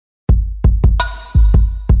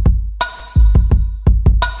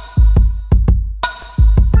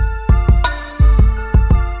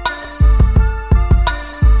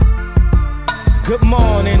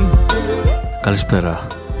Καλησπέρα.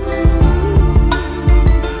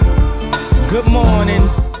 Good morning.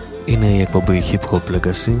 Είναι η εκπομπή Hip Hop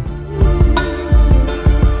Legacy.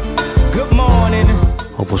 Good morning.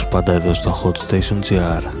 Όπως πάντα εδώ στο Hot Station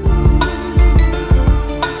GR.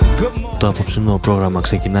 Το απόψινό πρόγραμμα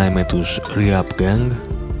ξεκινάει με τους Re-Up Gang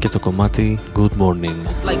και το κομμάτι Good Morning.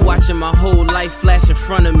 It's like watching my whole life flash in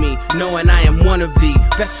front of me, knowing I am one of the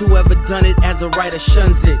best who ever done it. As a writer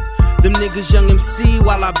shuns it. Them niggas young MC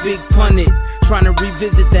while I big pun it. Trying to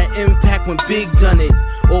revisit that impact when Big done it,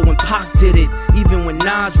 or when Pac did it, even when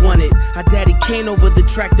Nas won it. Our daddy Kane over the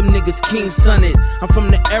track, them niggas King Son it. I'm from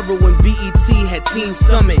the era when BET had Teen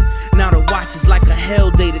Summit. Now the watch is like a hell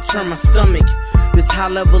day to turn my stomach. This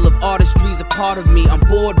high level of artistry's a part of me. I'm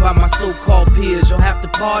bored by my so-called peers, you'll have to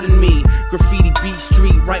pardon me. Graffiti beat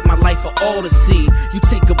street, write my life for all to see. You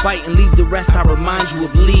take a bite and leave the rest, I remind you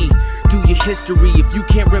of Lee. Do your history, if you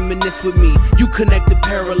can't reminisce with me, you connect the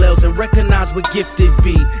parallels and recognize what gifted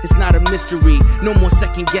be. It's not a mystery, no more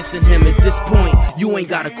second guessing him. At this point, you ain't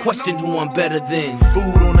gotta question who I'm better than.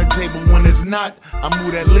 Food on the table when it's not, I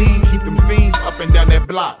move that lean, keep them fiends up and down that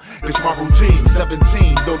block. It's my routine,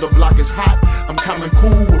 17, though the block is hot, I'm kinda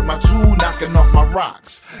cool with my tool, knocking off my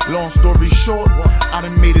rocks. Long story short, I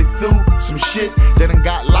done made it through some shit that done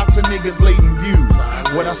got lots of niggas late in views.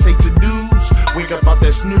 What I say to dudes, wake up out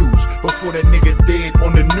that snooze, before that nigga dead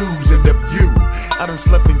on the news and up you. I done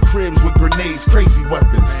slept in cribs with grenades, crazy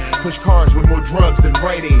weapons, push cars with more drugs than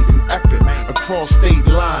Rite Aid and Epic, across state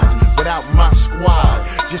lines without my squad,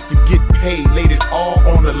 just to get paid, laid it all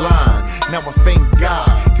on the line. Now I thank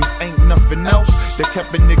God, cause ain't nothing else that kept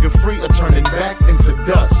a nigga free or turning back into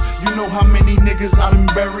dust. You know how many niggas I done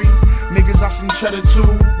buried, niggas I seen cheddar to,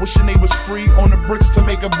 wishing they was free on the bricks to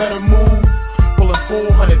make a better move. Pulling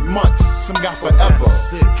 400 months, some got forever.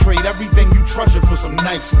 Trade everything you treasure for some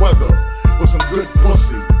nice weather, or some good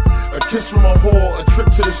pussy. A kiss from a whore, a trip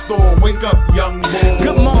to the store, wake up young boy.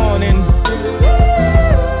 Good morning.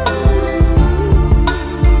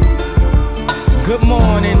 Good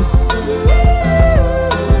morning.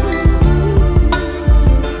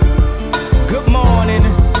 Good morning.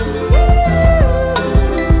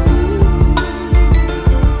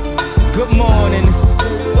 Good morning.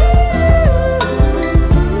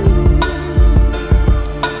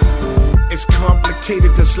 It's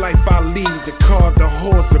complicated, this life I lead. The car, the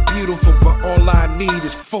horse are beautiful, but all I need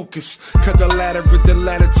is focus. Cut the ladder with the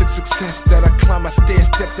ladder to success that I climb, I stairs,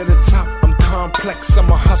 step to the top. I'm complex, I'm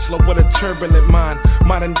a hustler with a turbulent mind.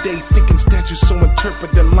 Modern day thinking statues, so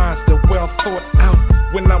interpret the lines that well thought out.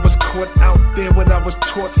 When I was caught out there, what I was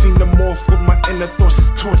taught seemed to morph with my inner thoughts. This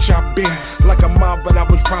torch I bear like a mob, but I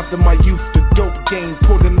was robbed in my youth. The dope game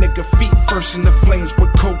pulled a nigga feet first in the flames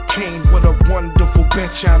with cocaine. What a wonderful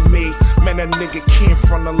bitch I made. Man, a nigga came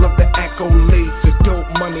from, I love the accolades. The dope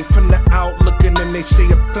money from the outlooking, and they say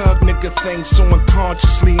a thug nigga thing. So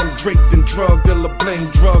unconsciously I'm draped in drug dealer blame.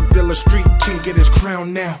 Drug dealer, street king, get his crown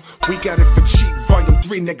now. We got it for cheap, volume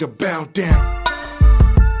 3, nigga, bow down.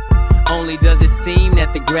 Only does it seem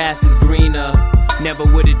that the grass is greener. Never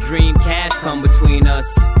would a dream cash come between us.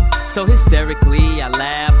 So hysterically I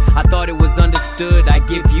laugh. I thought it was understood, I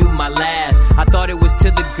give you my last. I thought it was to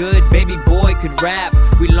the good, baby boy could rap.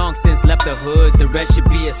 We long since left the hood, the rest should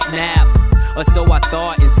be a snap. Or so I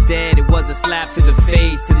thought, instead it was a slap to the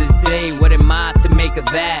face. To this day, what am I to make of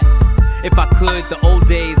that? If I could, the old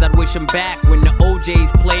days, I'd wish them back. When the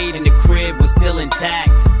OJs played and the crib was still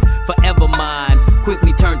intact. Forever mine,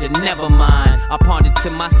 quickly turned to never mind. I pondered to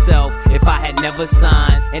myself, if I had never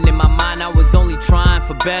signed. And in my mind I was only trying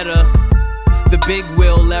for better. The big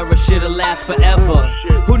will era should've last forever.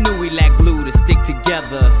 Who knew we lacked glue to stick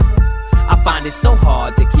together? I find it so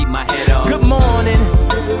hard to keep my head up. Good morning.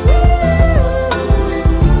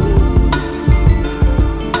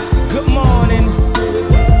 Good morning.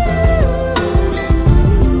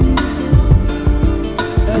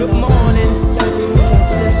 Good morning.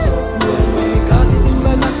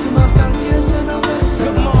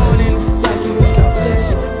 Good morning. Για εκείνους κι αυτές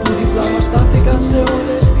που δίπλα μας στάθηκαν σε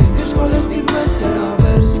όλες τις δύσκολες στιγμές. Ένα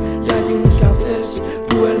βέρς για εκείνους κι αυτές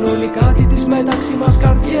που ενώνει κάτι τις μεταξύ μας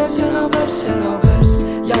καρδιές. Ένα βέρς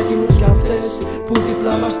για εκείνους κι αυτές που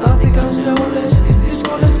δίπλα μας στάθηκαν σε όλες τις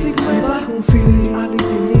δύσκολες στιγμές. Υπάρχουν φίλοι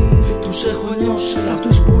αληθινοί, τους έχω νιώσει. Σ'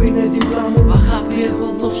 αυτούς που είναι δίπλα μου αγάπη έχω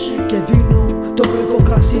δώσει. Και δίνω το γλυκό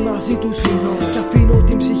κρασί μαζί τους πίνω. Κι αφήνω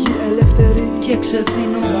την ψυχή ελεύθερη και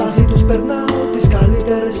ξεθύνω. Μαζί τους περνάω τις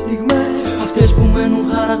καλύτερες στιγμές. Αυτές που μένουν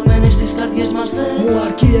χαραγμένες στις καρδιές μας θες. Μου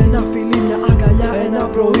αρκεί ένα φιλί, μια αγκαλιά, ένα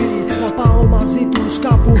πρωί. Να πάω μαζί τους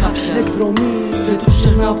κάπου κάποια εκδρομή. Δεν τους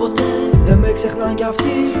ξεχνάω ποτέ. δεν με ξεχνάν κι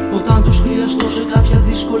αυτοί. Όταν τους χρειαστώ σε κάποια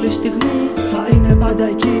δύσκολη στιγμή, θα είναι πάντα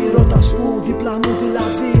εκεί. Ρώτας που δίπλα μου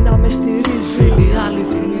δηλαδή να με στηρίζει. Φίλοι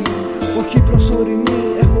αληθινοί, όχι προσωρινοί,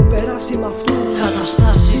 έχω περάσει μ' αυτούς.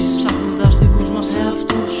 Καταστάσεις ψάχνοντας δικούς μας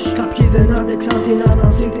εαυτούς. Κάποιοι δεν άντεξαν την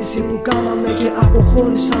αναζήτηση που κάναμε και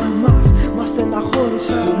αποχώρησαν. Μας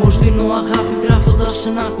στεναχώρησαν. Όμως δίνω αγάπη γράφοντας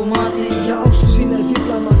ένα κομμάτι για όσους είναι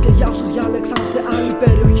δίπλα μας και για όσους διάλεξαν σε άλλη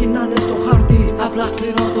περιοχή να είναι στο χάρτη. Απλά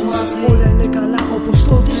κλείνω το μάτι, όλα είναι καλά όπως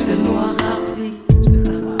τότε. Στέλνω αγάπη.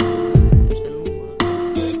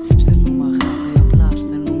 Στέλνουμε αγάπη, απλά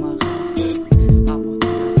στέλνουμε αγάπη. Από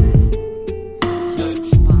την κατέρη για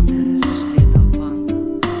τους πάντες και τα πάντα.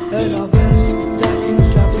 Ένα βέρς για εκείνους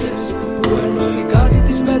κι αυτές που ενώνει κάτι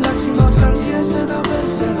τις μεταξύ μας καρδιές. Ένα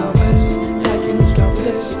βέρς για εκείνους κι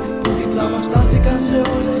αυτές που δίπλα μας στάθηκαν σε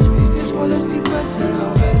όλες τις δύσκολες στιγμές. Ένα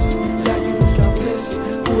βέρς για εκείνους κι αυτές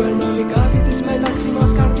που ενώνει κάτι τις μεταξύ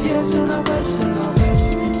μας καρδιές. Ένα βέρς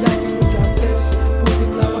για εκείνους κι αυτές που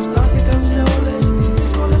δίπλα μας στάθηκαν σε όλες τις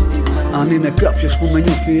δύσκολες στιγμές. Αν είναι κάποιος που με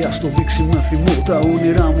νιώθει, ας το δείξει με θυμό. Τα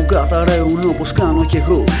όνειρά μου καταραίουν όπως κάνω κι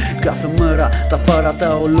εγώ. Κάθε μέρα τα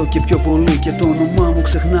παρατάω όλο και πιο πολύ. Και το όνομά μου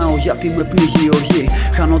ξεχνάω γιατί με πνίγει η οργή.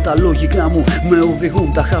 Χάνω τα λογικά μου, με οδηγούν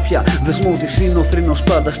τα χάπια. Δεσμό της είναι ο θρήνος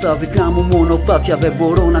πάντα στα δικά μου μονοπάτια. Δεν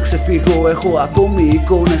μπορώ να ξεφύγω, έχω ακόμη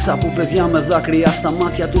εικόνες από παιδιά με δάκρυα στα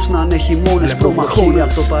μάτια τους να είναι χειμώνες. Προμαχώνει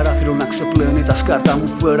από το παράθυρο να ξεπλένει τα σκάρτα μου.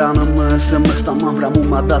 Φέρανε μες στα μαύρα μου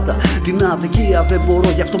μαντάτα. Την αδικία δεν μπορώ,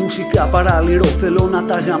 γι' αυτό μουσικά παραλυρώ. Θέλω να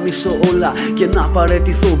τα γαμίσω όλα και να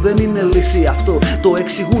παραιτηθώ. Δεν είναι λύση αυτό, το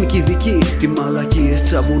εξηγούν κι οι ειδικοί. Τι μαλακίες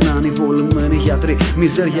τσαμπουνάνε οι βολεμένοι γιατροί.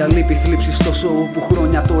 Μιζέρια, λύπη, θλίψη στο σοου που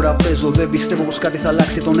χρόνια τώρα παίζω. Δεν πιστεύω πως κάτι θα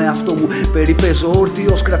αλλάξει τον εαυτό μου. Περιπέζω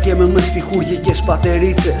όρθιος, κρατιέμαι μες στη χουργικές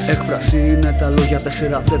πατερίτσες. Έκφραση είναι τα λόγια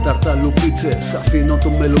 4/4 λουπίτσες. Αφήνω το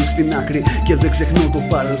μέλλον στην άκρη και δεν ξεχνώ το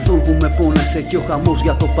παρελθόν που με πόνεσε. Και ο χαμός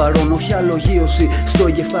για το παρόν, όχι αλλογίωση. Στο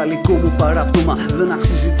εγκεφαλικό μου παράπτωμα δεν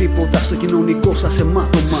αξίζει τίποτα στο κοινωνικό σας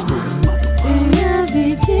αιμάτωμα. Είναι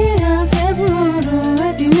αδικία, δεν μπορώ,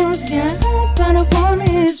 έτοιμος για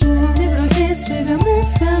παραπονισμό. Στη βροχή στιγμές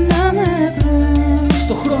αναμετρώ.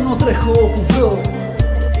 Στο χρόνο τρέχω όπου βρω.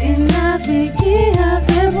 Είναι αδικία,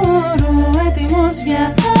 δεν μπορώ, έτοιμος για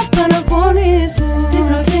παραπονισμό. Στη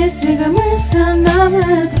βροχή στιγμές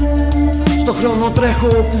αναμετρώ. Στο χρόνο τρέχω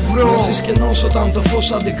όπου βρω. Νιώσεις κενός όταν το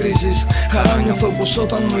φως αντικρίζεις. Χαρά νιώθω πως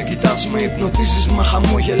όταν με κοιτάς με υπνοτίζεις. Μα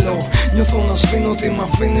χαμόγελο, νιώθω να σβήνω τι μ'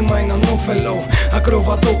 αφήνει μα είναι ανώφελο.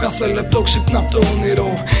 Ακροβατώ κάθε λεπτό ξυπνά απ' το όνειρο.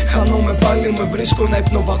 Χάνομαι πάλι, με βρίσκω να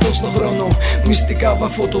υπνοβατώ στον χρόνο. Μυστικά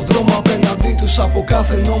βαφώ το δρόμο απέναντί τους από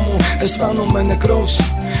κάθε νόμο. Αισθάνομαι νεκρός.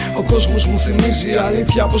 Ο κόσμος μου θυμίζει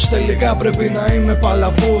αλήθεια πως τελικά πρέπει να είμαι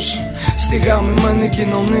παλαβός. Στη γαμημένη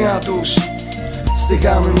κοινωνία τους, στη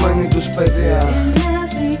γαμημένη τους παιδεία.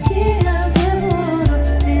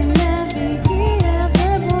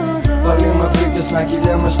 Πάλι με βρήκες να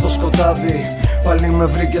κυλιέμαι στο σκοτάδι. Πάλι με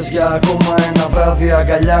βρήκες για ακόμα ένα βράδυ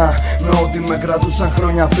αγκαλιά. Με ό,τι με κρατούσαν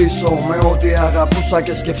χρόνια πίσω. Με ό,τι αγαπούσα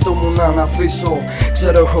και σκεφτόμουν να αφήσω.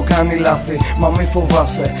 Ξέρω έχω κάνει λάθη, μα μη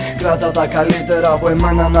φοβάσαι. Κράτα τα καλύτερα από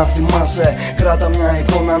εμένα να θυμάσαι. Κράτα μια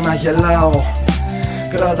εικόνα να γελάω.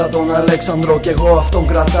 Κράτα τον Αλέξανδρο κι εγώ αυτόν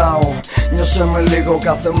κρατάω. Νιώσε με λίγο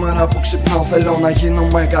κάθε μέρα που ξυπνάω. Θέλω να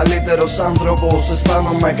γίνομαι καλύτερος άνθρωπος.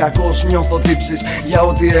 Αισθάνομαι κακός, νιώθω τύψεις για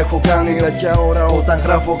ό,τι έχω κάνει. Τέτοια ώρα όταν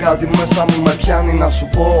γράφω κάτι μέσα μου με πιάνει να σου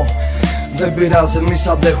πω. Δεν πειράζει, εμείς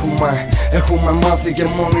αντέχουμε. Έχουμε μάθει και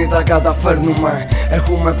μόνοι τα καταφέρνουμε.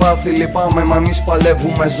 Έχουμε πάθει, λυπάμαι, μα εμείς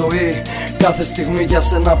παλεύουμε ζωή. Κάθε στιγμή για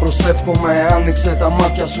σένα προσεύχομαι. Άνοιξε τα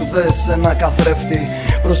μάτια σου, δες ένα καθρέφτη.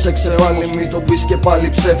 Πρόσεξε πάλι μη τον πεις και πάλι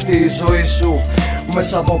ψεύτη. Η ζωή σου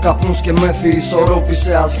μέσα από καπνούς και μέθη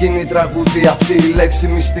ισορρόπησε, ας γίνει τραγούδι αυτή η λέξη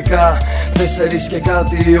μυστικά. 4 και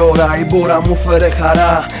κάτι η ώρα, η μπόρα μου φέρε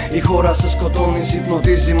χαρά. Η χώρα σε σκοτώνει,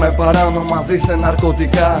 υπνοτίζει με παράνομα δίθεν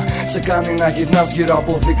ναρκωτικά. Σε κάνει να γυρνάς γύρω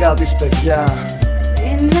από δικά της παιδιά.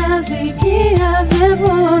 Είναι αδικία, δεν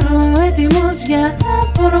μπορώ, έτοιμος για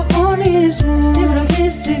απορροχωνισμό. Στη βροχή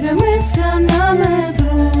στιγμές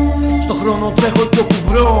αναμετρώ. Στο χρόνο τρέχω κι όπου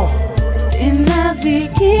βρω. Είναι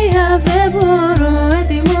αδικία, δεν μπορώ,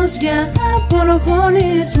 έτοιμος για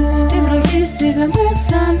απορροχωνισμό. Στη βροχή στιγμές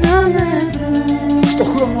αναμετρώ. Στο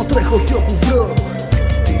χρόνο τρέχω κι όπου βρω.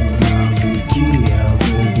 Την αδικία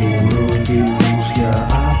δεν μπορώ, έτοιμος για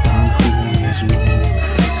απαγχωνισμό.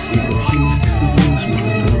 Στη βροχή στις στιγμές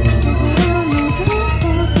μετρώ.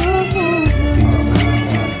 Την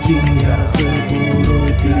αδικία δεν μπορώ,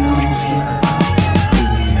 έτοιμος για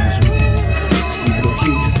απαγχωνισμό. Στη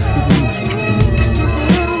βροχή στις στιγμές μετρώ.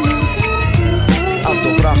 Απ' το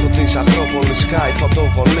βράχο της Ακρόπολης σκάει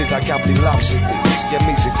φωτοβολίδα κι απ' τη λάμψη της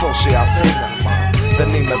γεμίζει φως η Αθήνα. Δεν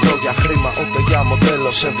είμαι εδώ για χρήμα, ούτε για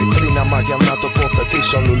μοντέλο σε βιτρίνα. Μα για να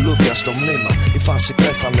τοποθετήσω λουλούδια στο μνήμα. Η φάση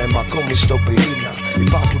πέθανε, μα ακόμη στον πυρήνα.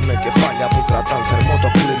 Υπάρχουν κεφάλια που κρατάν θερμό το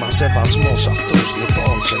κλίμα. Σεβασμός αυτούς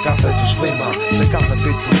λοιπόν σε κάθε τους βήμα. Σε κάθε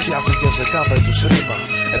beat που φτιάχτηκε, σε κάθε τους ρήμα.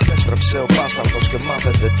 Επέστρεψε ο μπάσταρδος και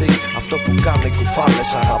μάθετε τι. Αυτό που κάνει κουφάλες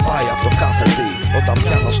αγαπάει από το κάθε τι. Όταν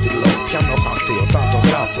πιάνω στυλό, πιάνω χαρτί όταν το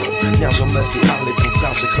γράφω. Μοιάζω με φιάλι που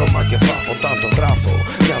βγάζει χρώμα και βάφο όταν το γράφω.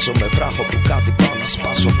 Μοιάζω με βράχο που κάτι πάω να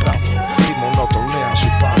σπάσω, μπράβο. Τι μονοτονία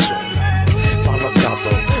σου πάσω. Πάνω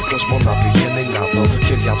κάτω, κόσμο να πηγαίνει να δω.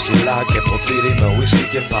 Χέρια ψηλά και ποτήρι με ουίσκι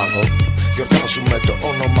και πάγο. Γιορτάζουμε το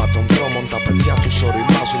όνομα των δρόμων. Τα παιδιά τους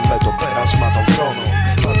οριμάζουν με το πέρασμα των χρόνων.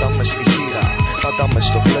 Πάντα με στη χείρα, πάντα με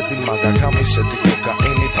στο φλέτι. Μαγκαγάμισε την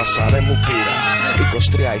κοκαίνη, πασαρέ μου πήρα.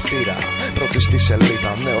 23 η θύρα, πρώτη στη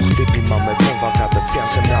σελίδα. Νέο χτύπημα με βόμβα κατευθείαν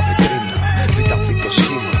σε μια βιτρίνα. Β' το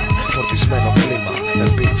σχήμα, φορτισμένο κλίμα. Με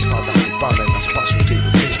beats πάντα χτυπάνε να σπάσουν τη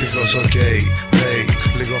ρουτίνα. Στιχός ok, play,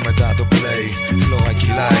 λίγο μετά το play. Φλόγα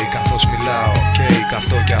κυλάει καθώς μιλάω, ok,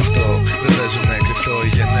 καυτό κι αυτό. Δεν παίζουνε κρυφτό οι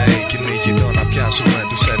γενναίοι. Κυνήγι το να πιάσουμε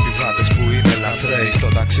τους επιβάτες που είναι λαθρέοι. Στο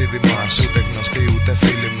ταξίδι μας, ούτε γνωστοί ούτε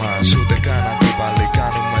φίλοι μας. Ούτε καν αντίπαλοι,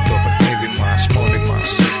 κάνουμε το παιχνίδι μας μόνοι μας.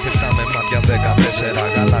 7 με μάτια 14,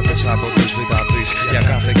 γαλάτες από τους βιταπείς για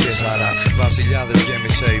κάθε κέσαρα. Βασιλιάδες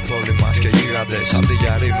γέμισε η πόλη μας και γίγαντες. Αντί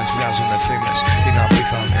για ρήμες βγάζουνε φήμες, είναι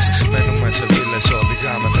απίθανες. Μένουμε σε βίλες,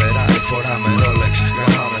 οδηγάμε Ferrari, φοράμε Rolex.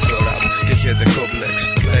 Γαμάμε στο rap και έχετε κόμπλεξ.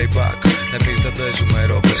 Playback, εμείς δεν παίζουμε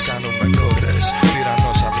ρόπες, κάνουμε κόντρες.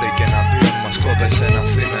 Τυραννός αυρί και εναντίον μας κότες. Ένα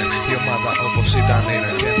θύμε, η ομάδα όπως ήταν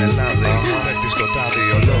είναι και είναι λάδι. Πέφτει σκοτάδι,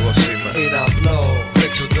 ο λόγος είμαι. Είναι απλό,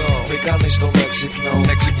 εξουδό, μη κάνεις τον έξυπνο.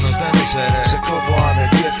 Έξυπνος δεν είσαι ρε, σε κόβω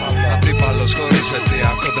ανεγκέφαλο. Αντίπαλος χωρίς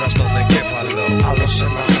αιτία, κόντρα στον εγκέφαλο. Άλλος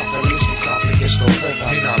ένας αφελής που χάθηκε στο βέβαιο.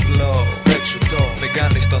 Είναι απλό, εξουδό, μη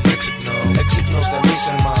κάνεις τον έξυπνο. Έξυπνος δεν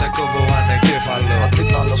είσαι μα, σε κόβω ανεγκέφαλο.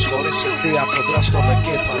 Αντίπαλος χωρίς αιτία, κόντρα στον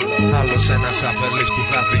εγκέφαλο. Άλλος ένας αφελής που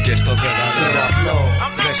χάθηκε στο βέβαιο. Είναι απλό,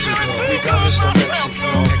 εξουδό, μη κάνεις τον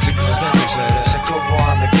έξυπνο. Έξυπνος δεν είσαι ρε, σε κόβω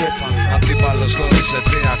ανεγκέφαλο. Αντίπαλος χωρίς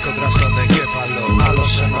αιτία, κόντρα στον εγκέφαλο.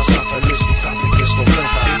 Άλλος ένας αφελής που χάθηκε στο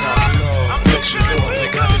βέβαιο. Είναι απλό, εξουδό, μη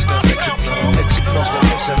κάνεις τον έξυπνο. Έξυπνος δεν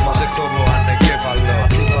είσαι μα, σε κόβω ανεγκέφαλο.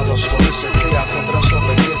 Αντίπαλος χωρίς αιτία, κόντρα στον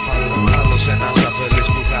εγκέφαλο. Άλλος ένας αφελής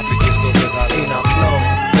που χάθηκε στο βέβαιο. Είναι απλό,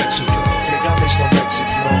 έξουδο, μη κάνεις τον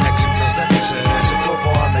έξυπνο. Έξυπνος δεν είσαι ρε, σε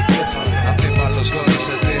κόβω ανεγκέφαλο. Αντίπαλος χωρίς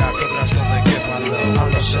αιτία, κόντρα στον εγκέφαλο.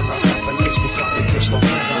 Άλλος ένας αφελής που χάθηκε στο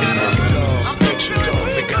βέβαιο. Είναι απλό, εξουδό,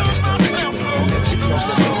 μη κάνεις τον έξυπνο. Έξυπνος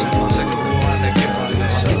δεν είσαι μα, σε κόβω ανεγκέφαλο.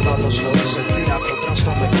 αντίπαλος χωρίς αιτία, κόντρα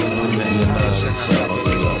στον εγκέφαλο. Άλλος ένας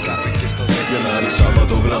αφελής που χάθηκε στο βέβαιο. Γενάρη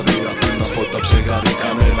Σάββατο βράδυ, Αθήνα φώτα ψεγάδι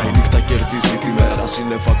κανένα. Η νύχτα κερδίζει τη μέρα, τα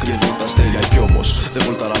σύννεφα κρύβουν τα αστέρια. Κι όμως δεν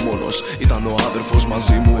βολτάρα μόνος, ήταν ο άδερφος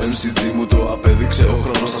μαζί μου. MCG μου το απέδειξε ο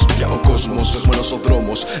χρόνος, τα σπίτια ο κόσμος. Φεγμένος ο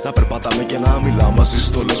δρόμος, να περπατάμε και να μιλάμε στις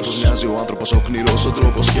στολές. Πως μοιάζει ο άνθρωπος οκνηρός, ο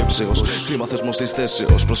τρόπος σκέψεως. Κλίμα θεσμός της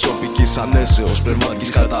θέσεως, προσωπικής ανέσεως. Πνευματικής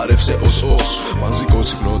καταρρεύσεως, μαζικός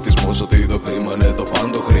υπνοτισμός. Ότι το χρήμα είναι το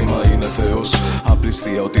πάντο χρήμα, είναι Θεός.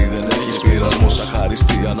 Απληστία, ότι δεν έχεις πειρασμό.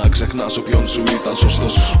 Αχαριστία, να ξεχνάς όποιον σου ήταν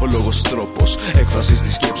σωστός. Ο λόγος τρόπος, έκφραση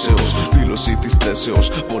της σκέψεως. Δήλωση της θέσεως,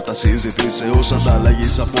 πόρτα συζητήσεως.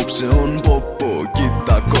 Ανταλλαγής απόψεων, ποπο.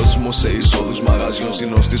 Κοίτα κόσμο σε εισόδους μαγαζιών.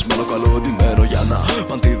 Συνοστισμένο καλοντημένο για να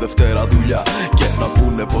παν τη Δευτέρα δουλειά. Και να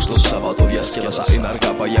πούνε πως το Σάββατο διασκέδασα. Είναι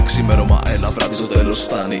αργά παγιά ξημέρωμα, ένα βράδυ στο τέλος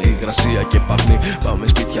φτάνει. Υγρασία και παγνή, πάμε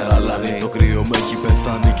σπίτια ραλάνι. Το κρύο με έχει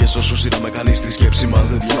πεθάνει και σ' όσους είδαμε κανείς στη σκέψη μας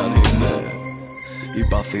δεν πιάνει. Ναι,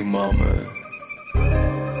 είπα θυμάμαι.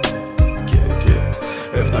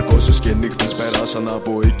 700 και νύχτες πέρασαν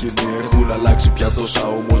από εκείνη. Έχουν αλλάξει πια τόσα,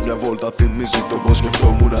 όμως μια βόλτα θυμίζει το πως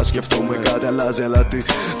σκεφτόμουν. Να σκεφτόμαι κάτι αλλάζει, αλλά τι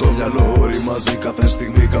το μυαλό οριμάζει. Κάθε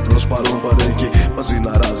στιγμή καπνός παρόν παρέκει. Μαζί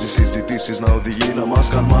να ράζει συζητήσεις, να οδηγεί, να μας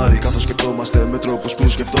καλμάρει. Καθώς σκεφτόμαστε με τρόπους που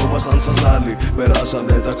σκεφτόμασταν σαν ζάλι.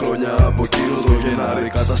 Περάσανε τα χρόνια από εκείνο το Γενάρη.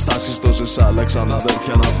 Καταστάσεις τόσες άλλαξαν,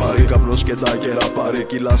 αδέρφια να πάρει. Καπνός και τα κέρα πάρει.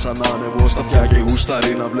 Κυλά σαν άνεμο στα αυτιά και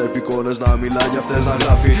γουστάρει. Να βλέπει εικόνες, να μιλάει για αυτές, να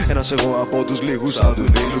γράφει. Ένας εγώ από τους λίγους σαν του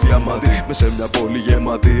ήλιου διαμάτι. Μες σε μια πόλη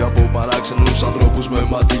γεμάτη από παράξενους ανθρώπους με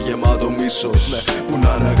μάτι γεμάτο μίσος. Ναι, που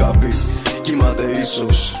να είναι αγάπη, κοιμάται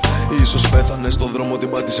ίσως. Ίσως πέθανε στον δρόμο, την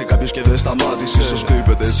πάτησε κάποιος και δεν σταμάτησε. Ίσως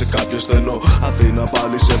κρύβεται σε κάποιο στενό Αθήνα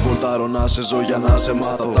πάλι σε βολτάρω. Να σε ζω για να σε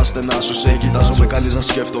μάθω. Τα στενά σου σε κοιτάζω, με κάνεις να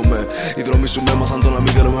σκέφτομαι. Οι δρόμοι σου με μάθαν το να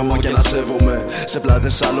μην δέρομαι, μα και να σέβομαι. Σε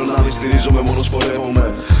πλάτες άλλων να μην στηρίζομαι, μόνος πορεύομαι.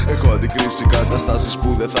 Έχω αντικρίσει καταστάσεις που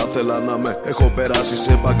δεν θα ήθελα να με. Έχω περάσει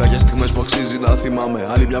σε παγκάκια στιγμές που αξίζει να θυμάμαι.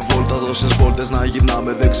 Άλλη μια βόλτα, τόσες βόλτες να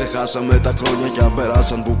γυρνάμε. Δεν ξεχάσαμε τα χρόνια κι αν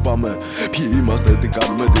περάσαν που πάμε. Ποιοι είμαστε, τι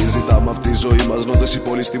κάνουμε, τι ζητάμε αυτή τη ζωή μας. Νότες η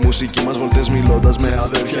πόλη στη μουσική μας, βολτές μιλώντας με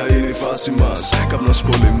αδέρφια είναι η φάση μας. Καπνός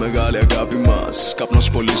πολύ μεγάλη αγάπη μας. Καπνός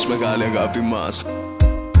πολύ μεγάλη αγάπη μας.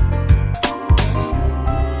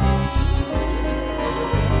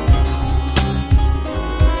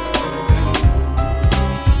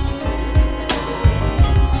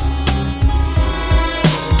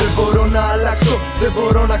 Δεν μπορώ να αλλάξω, δεν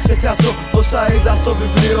μπορώ να ξεχάσω όσα είδα στο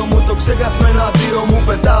βιβλίο μου. Το ξεχασμένο αντίο μου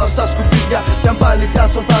πετάω στα σκουπίδια. Κι αν πάλι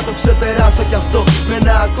χάσω θα το ξεπεράσω κι αυτό με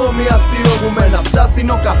ένα ακόμη αστείο μου. Με ένα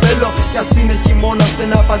ψάθινο καπέλο κι ας είναι χειμώνα σε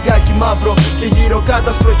ένα παγκάκι μαύρο. Και γύρω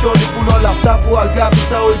κάτασπρο χιόνι που όλα αυτά που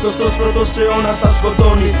αγάπησα. Ο 21ος αιώνας τα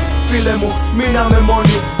σκοτώνει. Φίλε μου, μείναμε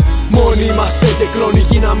μόνοι. Μόνοι είμαστε και κρόνοι,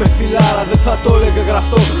 γίναμε φιλάρα. Δεν θα το έλεγα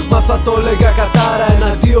γραφτό, μα θα το έλεγα κατάρα. Ένα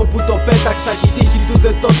αντίο που το πέταξα κι η τύχη του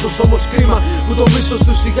δεν τόσο. Όμως κρίμα που το μίσος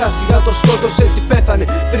του σιγά σιγά το σκότωσε. Έτσι πέθανε,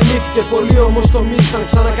 θρηνήθηκε πολύ όμως το μίσαν.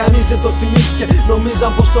 Ξανά κανείς δεν το θυμήθηκε,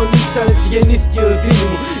 νομίζαν πως τον ήξαν. Έτσι γεννήθηκε ο δίνη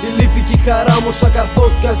μου. Η λύπη και η χαρά όμως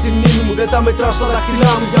ακαρθώθηκαν στη μνήμη μου. Δεν τα μετράω στα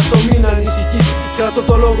δάχτυλά μου, γι' αυτό μην ανησυχείς. Κρατώ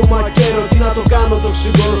το λόγο μου ακέραιο, τι να το κάνω το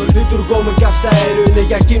ξυγόνο. Λειτουργώ με καυσαέριο, είναι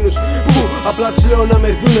για εκείνους που απλά τους λέω να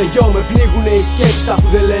με δούνε. Με πνίγουνε οι σκέψεις αφού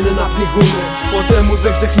δεν λένε να πνιγούνε. Ποτέ μου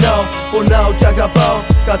δεν ξεχνάω, πονάω κι αγαπάω.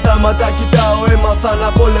 Κατάματα κοιτάω, έμαθα να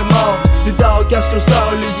πολεμάω. Ζητάω κι ας χρωστάω,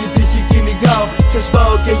 λίγη τύχη κυνηγάω.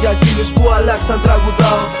 Ξεσπάω και για εκείνους που αλλάξαν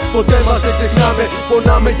τραγουδάω. Ποτέ μας δεν ξεχνάμε,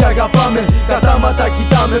 πονάμε κι αγαπάμε. Κατάματα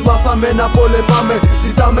κοιτάμε, μάθαμε να πολεμάμε.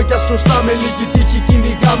 Ζητάμε κι ας χρωστάμε, λίγη τύχη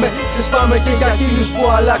κυνηγάμε. Ξεσπάμε και για εκείνους που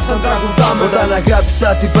αλλάξαν τραγουδάμε. Όταν αγάπησα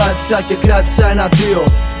την πάτησα και κράτησα ένα αντίο.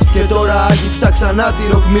 Και τώρα άγγιξα ξανά τη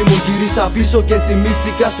ρογμή μου. Γύρισα πίσω και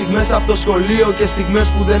θυμήθηκα στιγμές από το σχολείο. Και στιγμές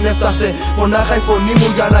που δεν έφτασε μονάχα η φωνή μου.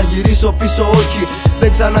 Για να γυρίσω πίσω όχι,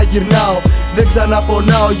 δεν ξαναγυρνάω. Δεν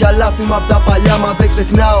ξαναπονάω για λάθη μου απ' τα παλιά. Μα δεν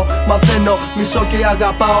ξεχνάω, μαθαίνω, μισώ και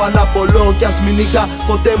αγαπάω. Αναπολώ κι ας μην είχα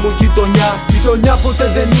ποτέ μου γειτονιά. Γειτονιά ποτέ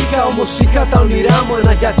δεν είχα, όμως είχα τα όνειρά μου.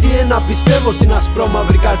 Ένα γιατί, ένα πιστεύω στην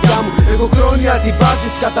ασπρόμαυρη καρδιά μου. Έχω χρόνια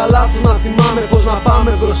αντιπάθηση κατά λάθος να θυμάμαι πως να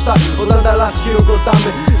πάμε μπροστά όταν τα λάθη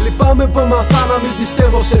χειροκροτάμε. Λυπάμαι που έμαθα να μην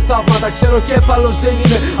πιστεύω σε θαύματα. Ξέρω κέφαλος δεν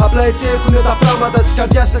είναι, απλά έτσι έχουνε τα πράγματα. Της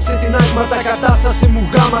καρδιάς αξετινάγμα, τα κατάσταση μου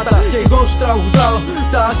γάματα. Και εγώ σου τραγουδάω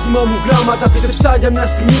τα άσχημα μου γράμματα. Πίστεψα για μια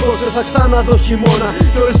στιγμή πως δεν θα ξαναδώ χειμώνα.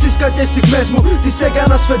 Κι όλες τις κακές στιγμές μου τις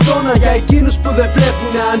έκανα σφεντόνα. Για εκείνους που δεν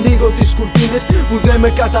βλέπουνε ανοίγω τις κουρτίνες. Που δεν με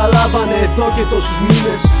καταλάβανε εδώ και τόσους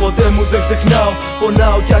μήνες. Ποτέ μου δεν ξεχνάω,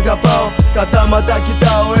 πονάω κι αγαπάω. Κατάματα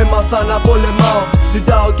κοιτάω, έμαθα να πολεμάω.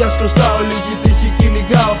 Ζητάω κι ας χρωστάω, λίγη τύχη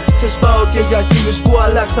κυνηγάω. Ξεσπάω και για εκείνους που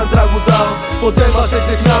αλλάξαν τραγουδάω. Ποτέ μας δεν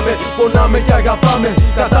ξεχνάμε, πονάμε κι αγαπάμε.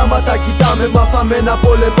 Κατάματα κοιτάμε, μάθαμε να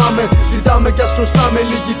πολεμάμε. Ζητάμε κι ας χρωστάμε,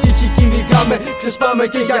 λίγη τύχη κυνηγάμε. Ξεσπάμε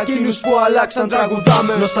και για εκείνους που αλλάξαν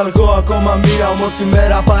τραγουδάμε. Νοσταλγώ ακόμα μία όμορφη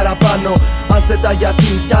μέρα παραπάνω. Άσετα γιατί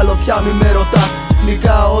κι άλλο πια μη με ρωτάς.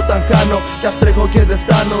 Νικάω όταν χάνω κι ας τρέχω και δεν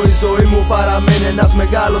φτάνω. Η ζωή μου παραμένει ένας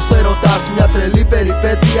μεγάλος ερωτάς. Μια τρελή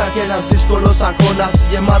περιπέτεια και ένας δύσκολος αγώνας.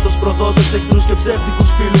 Γεμάτος προδότες, εχθρούς και ψεύτικους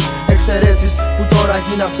φίλους. Εξαιρέσεις που τώρα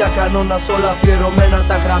γίνα πια κανόνας. Όλα αφιερωμένα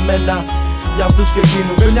τα γραμμένα για αυτούς και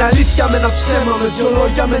εκείνους. Με μια αλήθεια, με ένα ψέμα, με δυο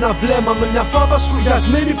λόγια, με ένα βλέμμα. Με μια φάπα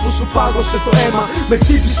σκουριασμένη που σου πάγωσε το αίμα. Με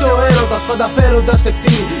χτύπησε ο έρωτας, πάντα φέροντας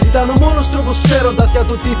ευθύνη. Ήταν ο μόνος τρόπος ξέροντας για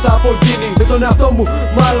το τι θα απογίνει. Με τον εαυτό μου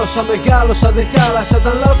μάλωσα, μεγάλωσα, δεν χάλασα.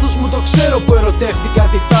 Ήταν λάθος μου, το ξέρω που ερωτεύτηκα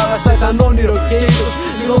τη θάλασσα. Ήταν όνειρο και ίσως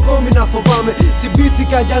λίγο ακόμη να φοβάμαι.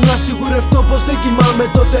 Τσιμπήθηκα για να σιγουρευτώ πως δεν κοιμάμαι.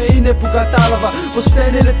 Τότε είναι που κατάλαβα πως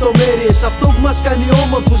φταίνε λεπτομέρειες. Αυτό που μας κάνει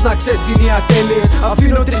όμορφους να ξέρεις είναι οι ατέλειες.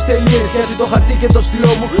 Αφήνω 3 τελείες γιατί το χαρτί και το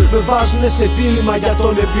στυλό μου με βάζουνε σε δίλημμα για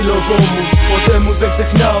τον επιλογό μου. Ποτέ μου δεν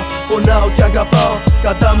ξεχνάω, πονάω κι αγαπάω.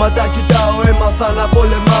 Κατάματα κοιτάω, έμαθα να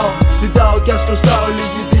πολεμάω. Ζητάω κι ας χρωστάω,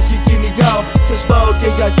 λίγη τύχη κυνηγάω. Ξεσπάω και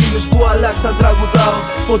για εκείνους που αλλάξαν τραγουδάω.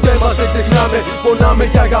 Ποτέ μας δεν ξεχνάμε, πονάμε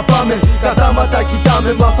κι αγαπάμε. Κατάματα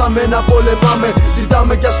κοιτάμε, μάθαμε να πολεμάμε.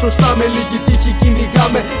 Ζητάμε κι ας χρωστάμε, λίγη τύχη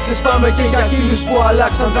κυνηγάμε. Ξεσπάμε και για εκείνους που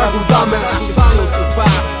αλλάξαν τραγουδάμε.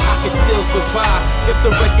 I can still survive. If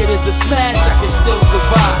the record is a smash, I can still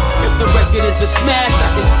survive. If the record is a smash, I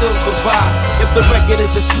can still survive. If the record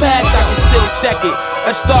is a smash, I can still check it.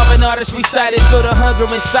 A starving artist recited, feel the hunger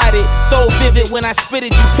inside it. So vivid when I spit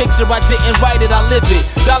it, you picture I didn't write it, I live it.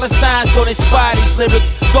 Dollar signs don't inspire these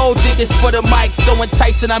lyrics. Gold diggers for the mic, so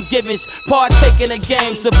enticing I'm givens. Partake in the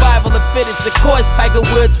game, survival of fittest. Of course, Tiger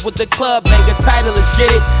Woods with the club, mega title, let's get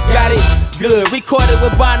it. Got it? Good. Record it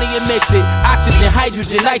with Bonnie and mix it. Oxygen,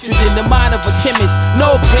 hydrogen, nitrogen, the mind of a chemist.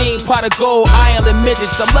 No green, pot of gold, iron and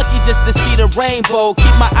midgets. I'm lucky just to see the rainbow.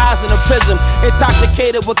 Keep my eyes in a prism.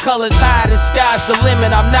 Intoxicated with colors high, the sky's the limit.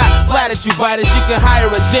 I'm not flat at you biters, you can hire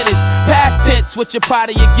a dentist. Past tense with your pot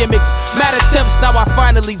of your gimmicks. Mad attempts, now I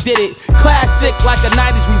finally did it. Classic like a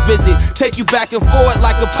 90s revisit. Take you back and forth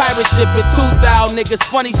like a pirate ship in 2000. Niggas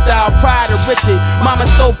funny style, pride of Richard. Mama's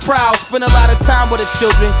so proud, spend a lot of time with her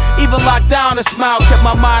children. Even locked down, a smile kept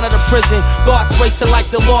my mind out of prison. Thoughts racing like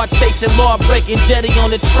the Lord chasing, law breaking. Jetty on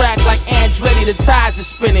the track like Andretti, the ties are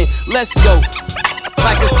spinning. Let's go.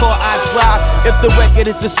 Like a car I drive. If the record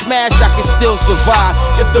is a smash, I can still survive.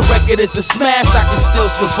 If the record is a smash, I can still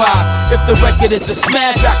survive. If the record is a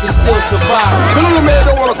smash, I can still survive. The little man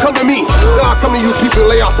don't want to come to me, then I'll come to you people and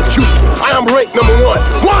lay out some truth. I am ranked number one.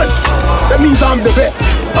 One! That means I'm the best.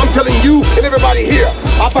 I'm telling you and everybody here,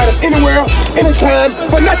 I'll fight us anywhere, anytime,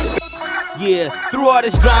 for nothing. Yeah, through all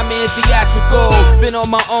this drama and theatrical, been on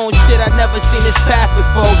my own shit, I've never seen this path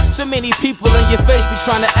before. So many people in your face be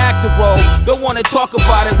trying to act the role. Don't wanna talk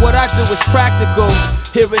about it, what I do is practical.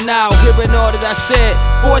 Here and now, hearing all that I said.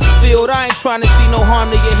 Force field, I ain't trying to see no harm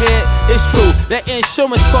to your head. It's true, that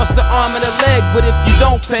insurance costs the arm and a leg, but if you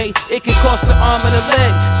don't pay, it can cost the arm and a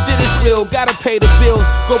leg. Shit is real, gotta pay the bills,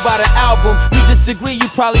 go buy the album. You disagree, you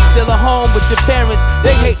probably still at home, but your parents,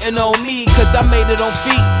 they hating on me, cause I made it on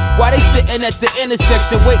feet. Why they sitting at the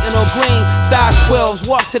intersection waiting on green? Size 12s,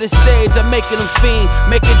 walk to the stage, I'm making them fiend.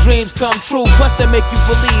 Making dreams come true, plus I make you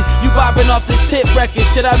believe. You bobbing off this hit record,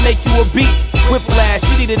 should I make you a beat? Whiplash,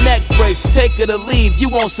 you need a neck brace, take it or leave, you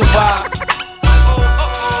won't survive.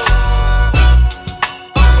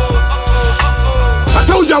 I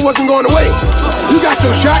told you I wasn't going away. You got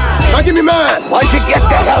your shot, now give me mine. Why'd you get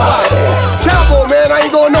the hell out of here? Chapel, man, I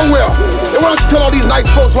ain't going nowhere. And why don't you tell all these nice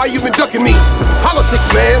folks why you've been ducking me? Politics,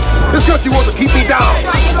 man. This country wants to keep me down.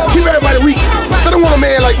 Keep everybody weak. They don't want a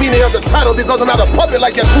man like me to have the title because I'm not a puppet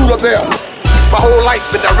like that fool up there. My whole life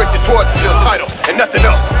been directed towards the title and nothing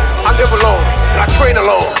else. I live alone and I train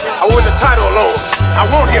alone. I win the title alone. I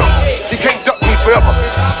want him. He can't duck me forever.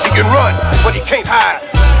 He can run, but he can't hide.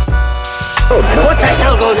 What the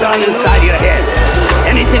hell goes on inside your head?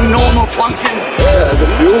 Anything normal functions? The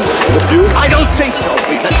fuel? I don't think so,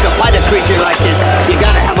 because to fight a creature like this, you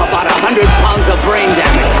gotta have about 100 pounds of brain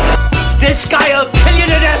damage. This guy will kill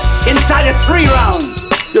you to death inside of 3 rounds.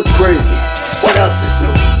 You're crazy. What else is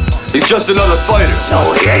new? He's just another fighter.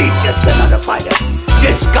 No, he ain't just another fighter.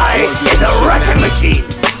 This guy is a wrecking machine,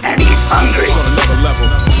 and he's hungry. It's on another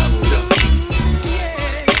level.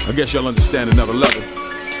 I guess y'all understand another level.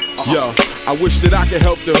 Yo, I wish that I could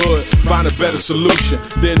help the hood find a better solution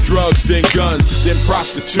than drugs, then guns, then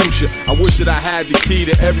prostitution. I wish that I had the key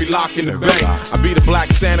to every lock in the bank. I'd be the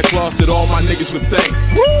black Santa Claus that all my niggas would thank.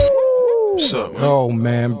 What's up, man? Oh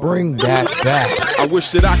man, bring that back. I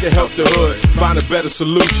wish that I could help the hood find a better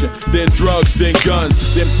solution than drugs, then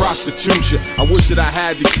guns, then prostitution. I wish that I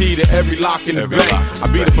had the key to every lock in the bank.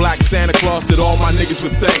 I'd be the black Santa Claus that all my niggas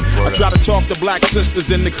would thank. I try to talk to black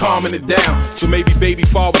sisters into calming it down, so maybe baby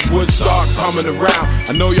fathers would start coming around.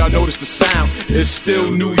 I know y'all notice the sound. It's still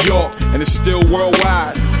New York and it's still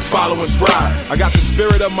worldwide. Follow and strive. I got the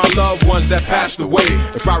spirit of my loved ones that passed away.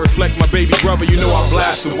 If I reflect my baby brother, you know I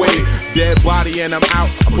blast away. Dead body and I'm out,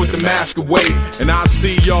 I put the mask away. And I'll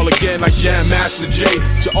see y'all again like Jam Master Jay.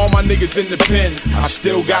 To all my niggas in the pen, I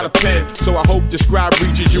still got a pen. So I hope this scribe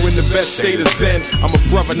reaches you in the best state of zen. I'm a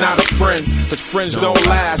brother, not a friend, cause friends don't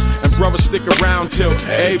last. And brothers stick around till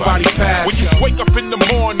everybody pass. When you wake up in the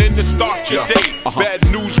morning and start your day, bad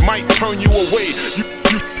news might turn you away.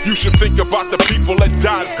 You should think about the people that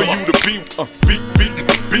died for you to be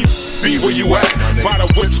where you at. By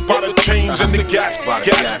the whips, by the chains and the gas. By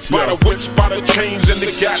the whips, by the chains and the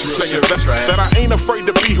gas. Saying that I ain't afraid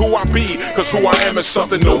to be who I be, cause who I am is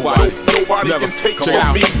something nobody can take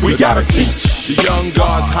from me. We gotta teach the young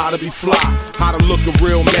gods how to be fly, how to look a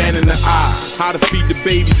real man in the eye, how to feed the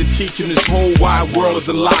babies and teach them this whole wide world is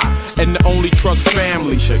a lie, and to only trust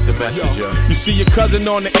family. Check the message, yo. You see your cousin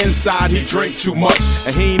on the inside, he drink too much,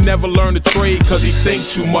 and he ain't never learned to trade cause he think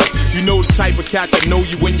too much. You know the type of cat that know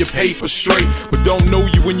you when your paper straight, but don't know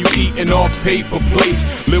you when you eating off paper plates.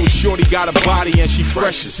 Little shorty got a body and she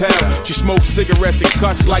fresh as hell. She smokes cigarettes and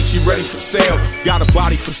cuss like she ready for sale. Got a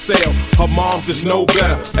body for sale, her mom's is no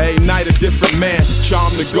better. Every night a different a man,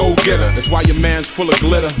 charm the go-getter. That's why your man's full of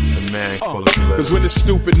glitter. The man full of glitter. Cause when this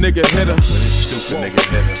stupid nigga hit her,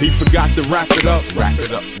 he forgot to wrap it up. Wrap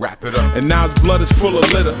it up, wrap it up. And now his blood is full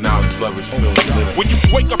of litter. Now his blood is full of litter. When you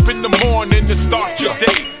wake up in the morning and start your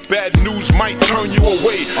day, bad news might turn you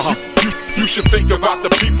away. You should think about the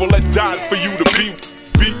people that died for you to be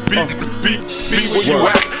where you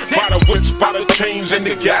at. By the whips, by the chains and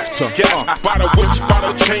the gas. By the whips, by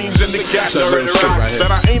the chains and the gas.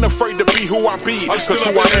 That I ain't afraid to be who I be. Cause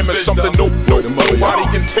who I am is something nobody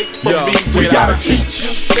can take from me. We gotta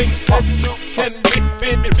teach.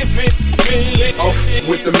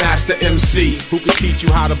 With the master MC, who can teach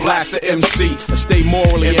you how to blast the MC and stay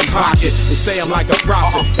morally in pocket. They say I'm like a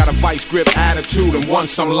prophet, got a vice grip attitude, and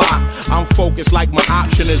once I'm locked, I'm focused like my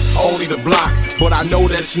option is only to block. But I know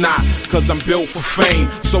that's not, cause I'm built for fame.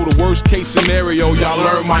 So the worst case scenario, y'all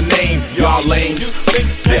learn my name, y'all lames.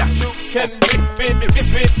 Yeah.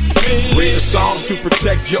 Read the Psalms to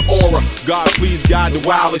protect your aura. God please guide the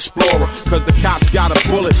wild explorer. Cause the cops got a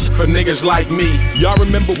bullet for niggas like me. Y'all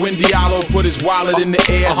remember when Diallo put his wallet in the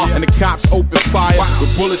air and the cops opened fire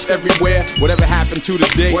with bullets everywhere? Whatever happened to the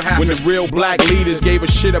day when the real black leaders gave a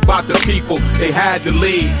shit about the people they had to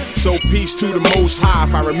lead? So peace to the Most High.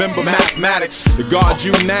 If I remember mathematics, the guard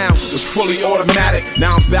you now was fully automatic.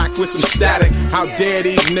 Now I'm back with some static. How dare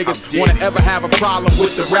these niggas wanna ever have a problem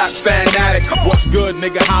with the rap fanatic? What's good,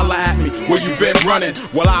 nigga? Holla at me. Where you been running?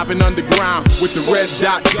 Well, I've been underground with the red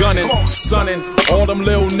dot gunning, sunning all them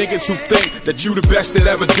little niggas who think that you the best that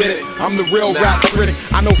ever did it. I'm the real rap critic.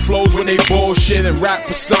 I know flows when they bullshit and rap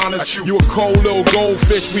personas. You a cold little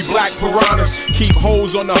goldfish, we black piranhas. Keep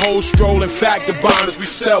hoes on the whole stroll and vagabonders. We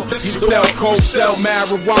sell coke, sell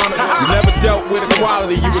marijuana. You never dealt with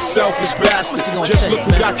equality, you a selfish bastard. Just look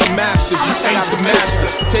who got your masters, you ain't the master.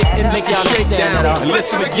 Take and make a shakedown and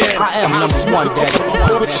listen again. I am number one,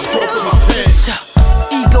 with the stroke of my pen.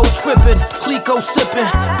 Ego tripping, Clico sipping,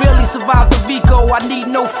 barely survived the Vico, I need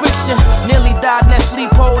no friction. Nearly died in that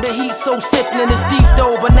sleep hole, the heat so sickening. It's deep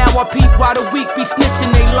though, but now I peep why the weak be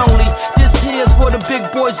snitching, they lonely. This here's for the big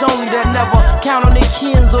boys only that never count on their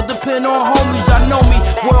kins or depend on homies. Y'all know me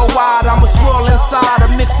worldwide, I'm a swirl inside,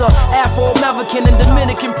 a mix of Afro-American and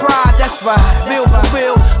Dominican pride. That's right, real for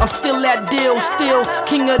real, I'm still that deal, still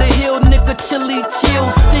king of the hill, nigga, chilly, chill,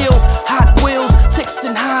 still Hot Wheels, ticks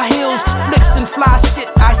and high heels, flicks and fly shit.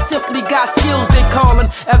 I simply got skills, they callin'.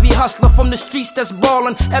 Every hustler from the streets that's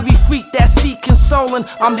ballin', every freak that seek consolin'.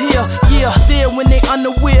 I'm here, yeah, there when they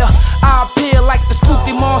unaware. I appear like the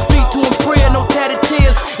spooky mom, speak to him prayer, no tatted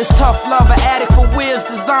tears. It's tough love, an addict for wears,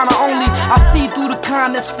 designer only. I see through the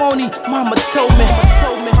kind that's phony. Mama told me,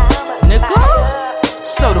 nigga,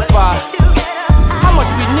 certified. How much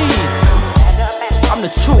we need? I'm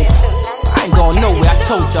the truth. I ain't going nowhere. I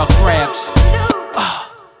told y'all crabs.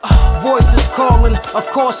 Voices calling, of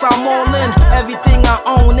course I'm all in. Everything I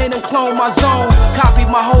own, they done clone my zone. Copy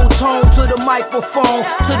my whole tone to the microphone,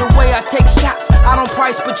 to the way I take shots. I don't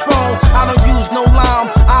price Patron, I don't use no lime,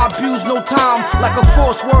 I abuse no time. Like a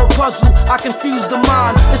crossword puzzle, I confuse the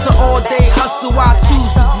mind. It's an all-day hustle, I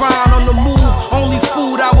choose to grind on the move. Only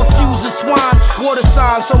food I refuse is swine. Water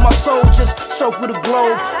signs, so my soul just circle the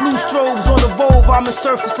globe. Blue strobes on the Volvo, I'm in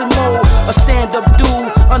surfacing mode. A stand-up dude,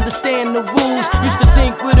 understand the rules. Used to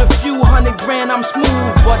think with a few $100,000 I'm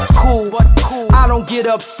smooth, but cool. I don't get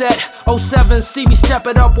upset. 07 see me step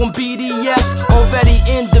it up on BDS. Already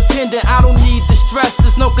independent, I don't need the stress.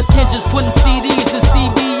 There's no contingents putting CDs in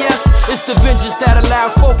CBS. It's the vengeance that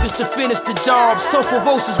allowed focus to finish the job. So for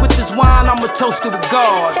voices with this wine, I'm a toast to a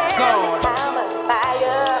God.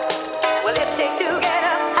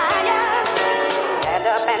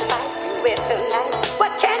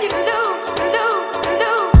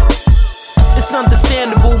 It's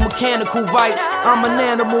understandable, mechanical rights. I'm an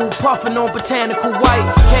animal, puffing on botanical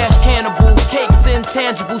white. Cash cannibal, cakes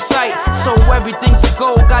intangible sight. So everything's a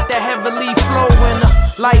goal, got that heavily flowing.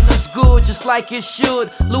 Life is good, just like it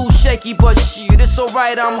should. Little shaky, but shit, it's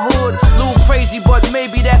alright, I'm hood. Little crazy, but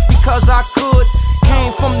maybe that's because I could.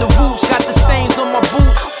 Came from the roots, got the stains on my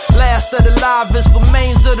boots. Last of the livest,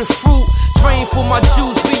 remains of the fruit. Drain for my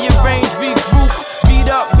juice, rearrange, regroup. Beat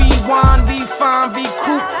up, rewind, refine,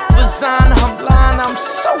 recoup. Resign, I'm blind, I'm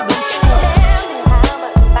so the truth.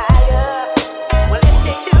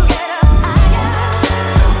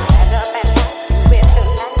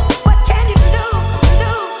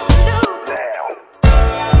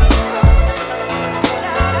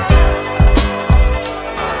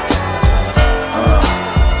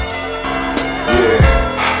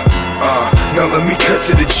 Now let me cut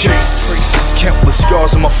to the chase. countless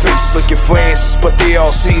scars on my face, looking for answers, but they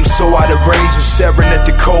all seem so out of range. I'm staring at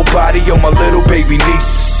the cold body of my little baby niece.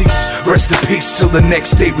 Deceased, rest in peace till the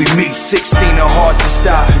next day we meet. 16, her heart to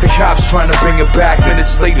stop. The cops trying to bring her back.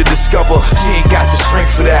 Minutes later, discover she ain't got the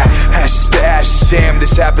strength for that. Ashes to ashes, damn,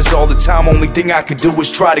 this happens all the time. Only thing I can do is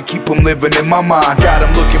try to keep them living in my mind. God,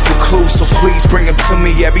 I'm looking for clues, so please bring them to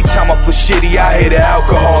me. Every time I feel shitty, I hear the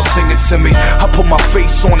alcohol singing to me. I put my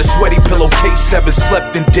face on a sweaty pillowcase. Haven't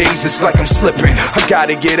slept in days, it's like I'm slipping. I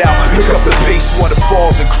gotta get out, pick up the pace.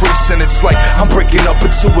 Waterfalls increasing, it's like I'm breaking up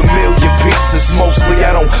into a million pieces. Mostly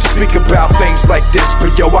I don't speak about things like this,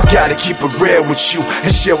 but yo, I gotta keep it real with you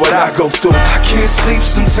and share what I go through. I can't sleep,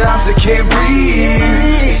 sometimes I can't breathe.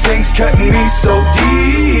 These things cutting me so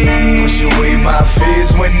deep. Push away my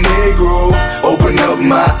fears when they grow, open up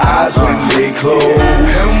my eyes when they close.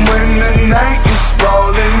 And when the night is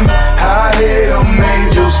falling, I hear them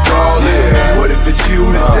angels calling. What if it's you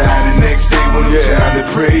that's dying the next day when no time to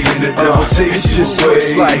pray and the devil takes you away?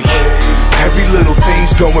 Looks like every little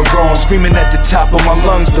thing's going wrong, screaming at the top of my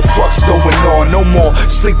lungs, the fuck's going on? No more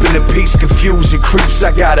sleeping in peace, confusion creeps.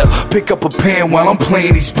 I gotta pick up a pen while I'm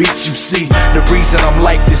playing these beats. You see, the reason I'm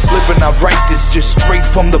like this, living I write this just straight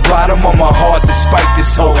from the bottom of my heart. Despite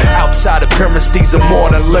this whole outside appearance, these are more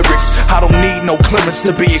than lyrics. I don't need no clearance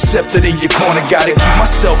to be accepted in your corner. Gotta keep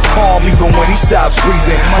myself calm even when he stops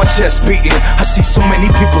breathing. My chest beating, I see so many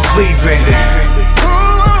people's leaving.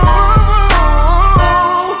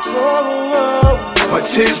 My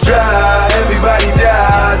tears dry, everybody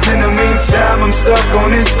dies. In the meantime, I'm stuck on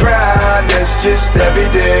this grind. That's just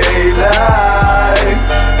everyday life,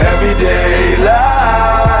 everyday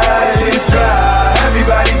life. Tears dry,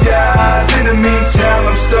 everybody dies. In the meantime,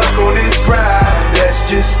 I'm stuck on this grind. That's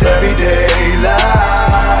just everyday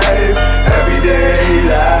life, everyday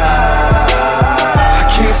life. I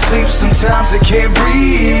can't sleep, sometimes I can't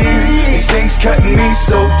breathe. These things cutting me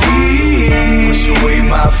so deep. Push away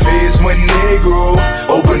my fears when they grow,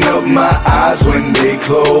 open up my eyes when they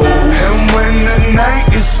close. And when the night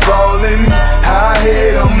is falling, I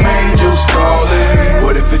hear them angels calling.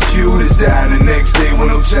 What if it's you that's dying the next day when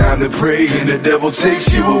no time to pray and the devil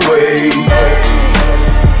takes you away?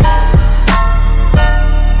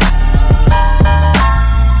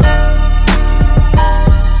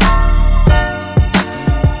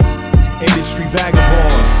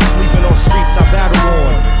 Vagabond, sleeping on streets I battle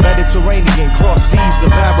on. Mediterranean, cross seas to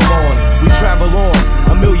Babylon. We travel on,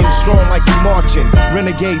 a million strong like we marching.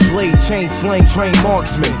 Renegade blade, chain slang, trained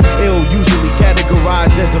marksman. Ill, usually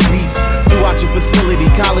categorized as a beast. Throughout your facility,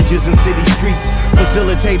 colleges and city streets.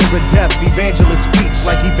 Facilitator of death, evangelist speech.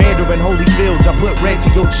 Like Evander in holy fields, I put red to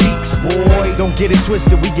your cheeks. Boy, don't get it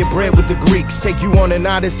twisted, we get bread with the Greeks. Take you on an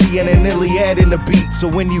Odyssey and an Iliad in the beat. So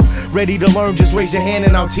when you ready to learn, just raise your hand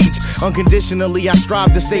and I'll teach. Unconditionally, I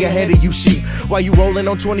strive to stay ahead of you sheep. While you rolling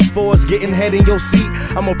on 24s, getting head in your seat,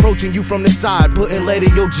 I'm approaching you from the side, putting lead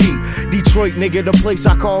in your Jeep. Detroit, nigga, the place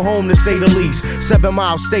I call home to say the least. 7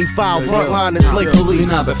 miles, stay foul, frontline and slay police.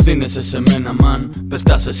 Μην απευθύνεσαι σε μένα, man,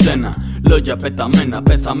 πέφτά σε σένα. Λόγια πεταμένα,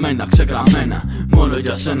 πεθαμένα, ξεγραμμένα. Μόνο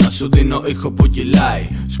για σένα σου δίνω ήχο που κυλάει.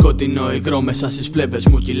 Σκοτεινό υγρό μέσα στις φλέβες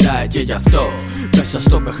μου κυλάει. Και γι' αυτό μέσα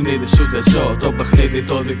στο παιχνίδι σου δεν ζω. Το παιχνίδι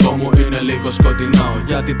το δικό μου είναι λίγο σκοτεινό.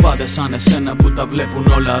 Γιατί πάντα σαν εσένα που τα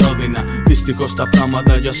βλέπουν όλα ρόδινα. Δυστυχώς τα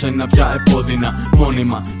πράγματα για σένα πια επώδυνα.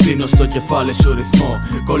 Μόνιμα δίνω στο κεφάλι σου ρυθμό.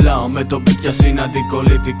 Κολλάω με το beat πια είναι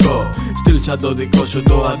αντικολλητικό. Στυλ σαν το δικό σου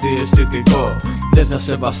το αντιαισθητικό. Δεν θα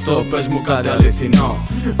σεβαστώ, πες μου κάτι αληθινό.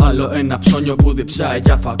 Άλλο ένα ψώνιο που διψάει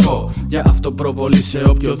για φακό. Για αυτό προβολή σε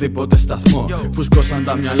οποιοδήποτε σταθμό. Φουσκώσαν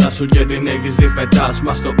τα μυαλά σου και την έχεις δει πετάς.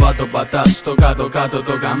 Μα στο πάτο πατάς, στο κάτω κάτω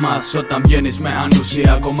το καμάς. Όταν βγαίνεις με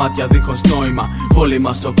ανουσία κομμάτια δίχως νόημα.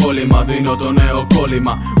 Κόλλημα στο κόλλημα, δίνω το νέο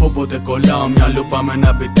κόλλημα. Όποτε κολλάω μια λούπα με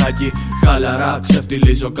ένα μπιτάκι. Χαλαρά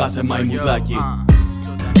ξεφτιλίζω κάθε μαϊμουδάκι.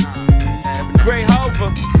 Great Hova,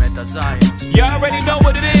 you already know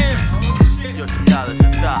what it is.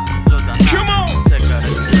 Come on!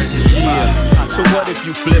 Yeah. So what if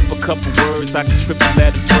you flip a couple words? I can triple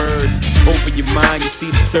that birds. Open your mind, you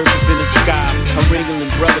see the surface in the sky. I'm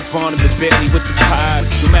wriggling brothers, Barnum and Bailey with the pies.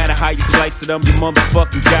 No matter how you slice it, I'm your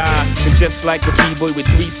motherfucking guy. And just like a b-boy with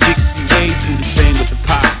 360 waves, do the same with the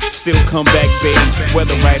pie. Still come back, babe.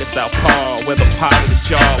 Whether right or southpaw, whether pot or the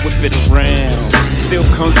jaw, whip it around. Still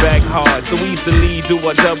comes back hard, so easily do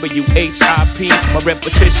a WHIP. My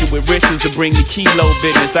repetition with wrists to bring the kilo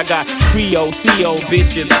business. I got Creole, CO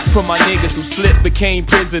bitches from my niggas who slipped, became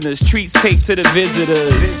prisoners. Treats taped to the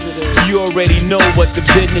visitors. You already know what the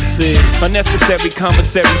business is. Unnecessary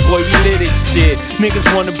commissary, boy, we lit this shit. Niggas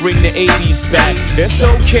wanna bring the 80s back. That's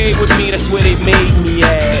okay with me, that's where they made me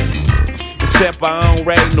at. Except I don't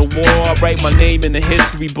write no more. I write my name in the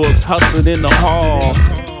history books, hustling in the hall.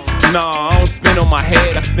 Nah, I don't spend on my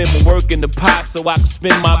head, I spend my work in the pot so I can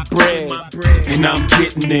spend my bread. And I'm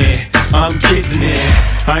getting there, I'm getting there.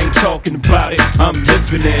 I ain't talking about it, I'm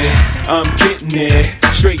living it. I'm getting there,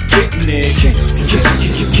 straight getting it.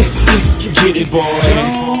 Get it, boy.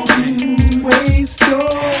 Don't waste your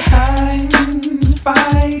time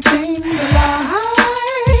fighting the lie.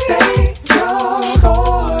 Stay your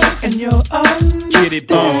course and your Get it,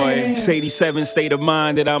 boy. It's 87 state of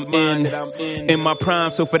mind that I'm in my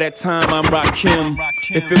prime, so for that time I'm Rakim.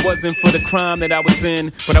 If it wasn't for the crime that I was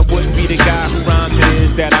in, but I wouldn't be the guy who rhymes it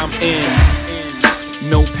is that I'm in.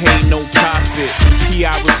 No pain, no profit.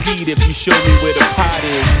 P.I. repeat if you show me where the pot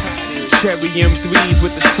is. Cherry M3s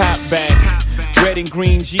with the top back. Red and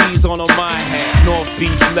green G's on my hat. North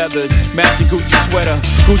Beach leathers, matching Gucci sweater.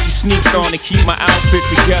 Gucci sneaks on to keep my outfit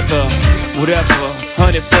together. Whatever,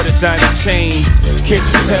 100 for the diamond chain. Can't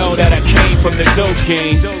you tell that I came from the dope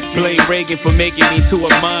game? Blame Reagan for making me to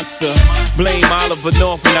a monster. Blame Oliver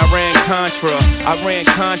North when I ran Contra. I ran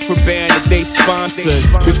contraband that they sponsored.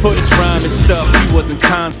 Before this rhyme and stuff, we was in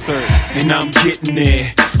concert. And I'm getting there,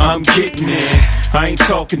 I'm getting there. I ain't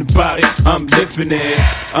talking about it, I'm living it.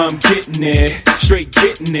 I'm getting it, straight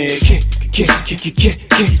getting it.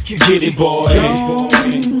 Get it, boy. Don't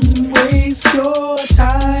waste your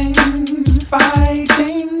time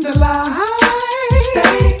fighting the lie.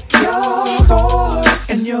 Stay your course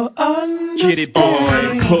and your understanding. Get it,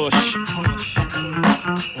 boy. Push.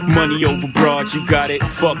 Money over broad, you got it.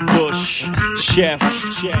 Fuck Bush. Chef,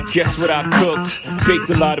 guess what I cooked? Baked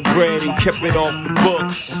a lot of bread and kept it off the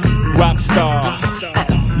books. Rockstar.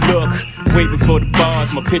 Look, way before the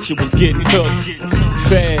bars, my picture was getting took.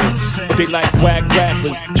 Feds, they like whack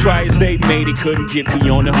rappers. Try as they made it, couldn't get me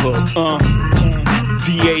on the hook.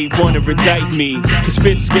 DA wanna indict me, cause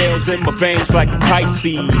fit scales in my veins like a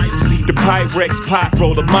Pisces. The Pyrex pot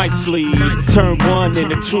roller my sleeve. Turn one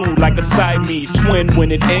into two like a Siamese twin. When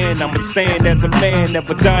it end, I'ma stand as a man,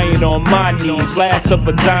 never dying on my knees. Last of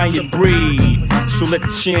a dying breed. So let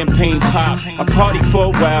the champagne pop. I partied for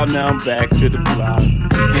a while, now I'm back to the block.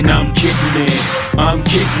 And I'm getting it, I'm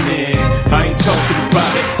getting it. I ain't talking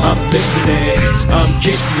about it, I'm living it. I'm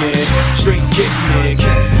getting it, straight getting it.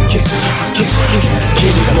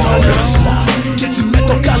 Κι έτσι με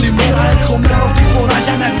το καλημέρα έρχομαι πρώτη φορά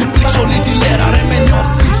για να επιπλήξω όλη τη λέρα. Ρε με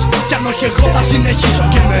νιώθεις, κι αν όχι εγώ θα συνεχίσω.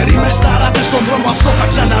 Και με ρήμες ταράτες στον δρόμο αυτό θα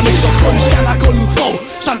ξανανοίξω. Χωρίς καν να ακολουθώ,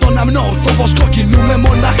 σαν τον αμνό το βοσκό. Κινούμε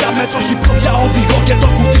μονάχα με το χυπρό πια οδηγώ. Και το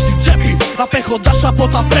κουτί στη τσέπη, απέχοντας από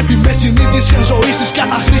τα πρέπει. Με συνείδηση εν ζωής της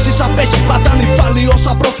καταχρήσης απέχει. Πάντα νυφάλιος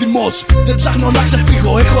απρόθυμος, δεν ψάχνω να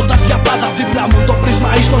ξεφύγω. Έχοντας για πάντα δίπλα μου το πρίσμα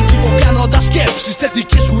ή στον κύβο. Κάνοντας σκέψεις,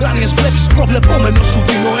 θετικές ουράνιες βλέψεις. Προβλεπόμενο σου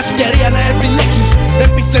δίνω ευκαιρία να επιλέξεις.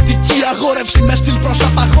 Επιθετική αγόρευση με στυλ προς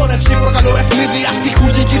απαγόρευση. Προκαλώ ευνίδια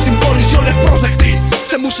στιχουργική συμφόρηση. Όλε πρόσδεκτη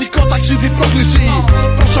σε μουσικό ταξίδι πρόκληση.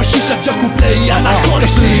 Προσοχή σε δυο κουπλέ η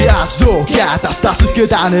αναχώρηση. Εστιάζω καταστάσεις και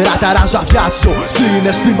τα νερά τα ραζαδιάζω.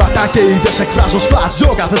 Συναισθήματα και ιδέες εκφράζω, σφάζω.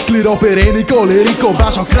 Κάθε σκληρό πυρηνικό λυρικό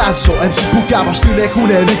βάζω, κράζω. MC που κάπως την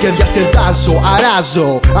έχουνε δει και διασκεδάζω. Αράζω,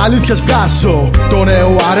 αλήθειες βγάζω. Το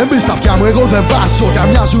νέο R&B στα αυτιά μου εγώ δεν βάζω. Κι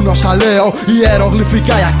μοιάζουν όσα λέω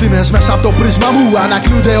ιερογλυφικά. Οι ακτίνες μέσα από το πρίσμα μου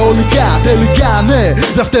ανακλούνται ολικά. Τελικά ναι,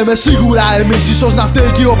 δεν φταίμε σίγουρα εμείς. Ίσως να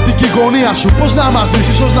φταίει και η οπτική γωνία σου. Πώς να μας δεις,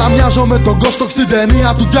 ίσως να μοιάζω με τον Κόστοκ στην ταινία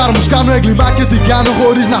του Γκάρμους. Κάνω έγκλημα και την κάνω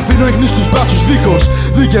χωρίς να αφήνω ίχνη στους μπράτσους. Δίχως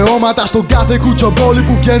δικαιώματα στον κάθε κουτσομπόλι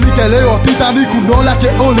που βγαίνει και λέει ότι τα ανήκουν όλα και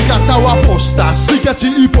όλοι. Κρατάω απόσταση κι έτσι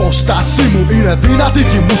η υπόστασή μου είναι δυνατή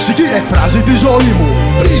και η μουσική εκφράζει τη ζωή μου.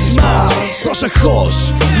 Πρίσμα, προσεχώς,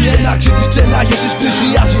 η έναρξη της ξενάγησης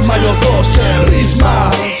πλησιάζει μαλλιωδώς. Και πρίσμα,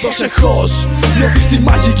 προσεχώς, νιώθεις τη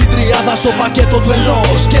μαγική τριάδα στο πακέτο του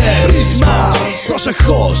ενός. Και πρίσμα,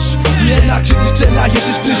 προσεχώς, η έναρξη της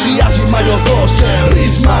ξενάγησης πλησιάζει μαλλιωδώς. Και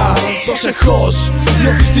πρίσμα, προσεχώς,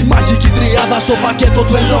 νιώθεις τη μαγική τριάδα στο πακέτο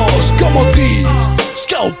του ενός. Κομμωτή,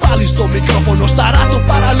 σκάω πάλι στο μικρόφωνο, σταρά το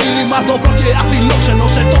παραλήρημα dobro και αφιλόξενο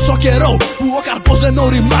σε τόσο καιρό που ο καρπός δεν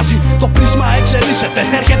οριμάζει. Το πρίσμα εξελίσσεται,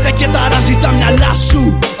 έρχεται και ταράζει τα μυαλά σου.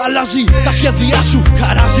 Αλλάζει τα σχέδιά σου,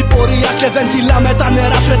 χαράζει πορεία και δεν κυλά με τα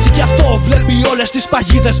νερά σου. Έτσι κι αυτό βλέπει όλες τις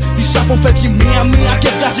παγίδες, τις αποφεύγει μία-μία και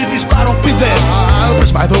βγάζει τις παροπίδες. Το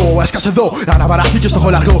πρίσμα εδώ, έσκασε εδώ, αναπαράχθηκε στο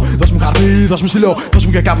χολαργό. Δώσ' μου χαρτί, δώσ' μου στυλό, δώσ'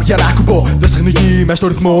 μου και κάπου για να κουμπώ. Δες τεχνική, μες στο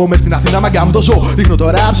ρυθμό, μες στην Αθήνα μαγκά μου το ζω. Ρίχνω το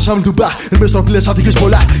ράπ σε σάμιλ του μπαχ, ρημές τροπλές σαν μαστικής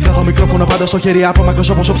πολλά. Για το μικρόφωνο πάντα στο χέρι, από μακρός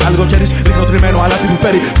όπως ο ψαλιδοκέρης. Ρίχνω τριμμένο αλλά τι μου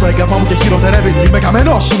παίρνει στο έγκαυμά μου και χειροτερεύει. Είμαι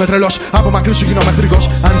καμένος, είμαι τρελός, από μακρύ σου γίνομαι εχθρικός.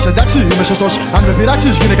 Αν είσαι εντάξει, είμαι σωστός, αν με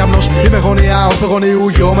πειράξεις γίνε καμνός. Είμαι γωνία ορθογωνίου,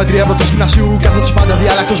 γεωμετρία πρώτος γυμνασίου. Κάθε τους πάντα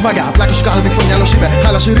διάλακτος μάγκα, πλάκος σου κάνω νυχτό μυαλός είμαι.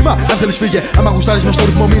 Χάλασε ρήμα, αν θέλεις φύγε, άμα γουστάρεις μες στο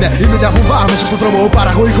ρυθμό μείνε. Είμαι μια βουβά μέσα στον δρόμο,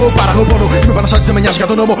 παραγω ήχο, παραγω πόνο. Είμαι πανασάτης, δεν με νοιάζει για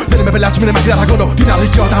τον νόμο. Δεν είμαι πελάτης, μην είναι μακριά, θα κόνω. Την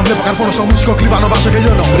αδικία όταν βλέπω καρφώνω στο μουσικό κλειβάνο, βάζω και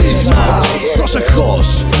λιώνω. Πρίσμα, προσεχώς,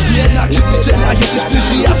 η έναρξη της ξενάγησης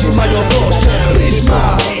πλησιάζει μαλλιωδώς. Πρίσμα,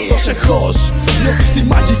 προσεχώς, νιώθεις τη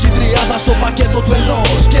μαγική τριάδα στο πακέτο του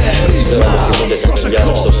ενός. Και πρίσμα,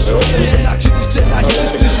 προσεχώς, η έναρξη της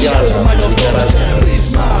ξενάγησης πλησιάζει μαλλιωδώς.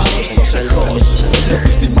 Πρίσμα, προσεχώς,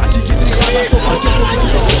 νιώθεις τη μαγική τριάδα στο πακέτο του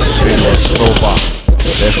ενός. Φίλε, στόπα.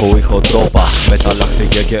 Έχω ηχοτρόπα,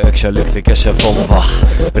 μεταλλάχθηκε και εξελίχθηκε σε βόμβα.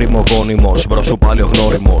 Ρημογόνιμος, μπρος σου πάλι ο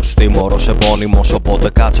γνώριμος. Τιμωρός επώνυμος, οπότε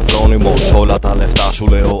κάτσε φρόνιμος. Όλα τα λεφτά σου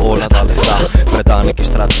λέω, όλα τα λεφτά. Βρετάνικη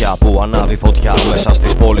στρατιά που ανάβει φωτιά. Μέσα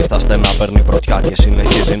στις πόλεις τα στενά παίρνει πρωτιά και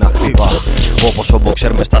συνεχίζει να χτυπά. Όπως ο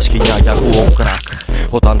μποξέρ μες στα σκοινιά και ακούω κρακ.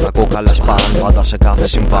 Όταν τα κόκαλα σπάν, πάντα σε κάθε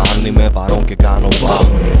συμβάν είμαι παρόν και κάνω μπαμ.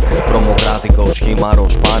 Τρομοκράτικος,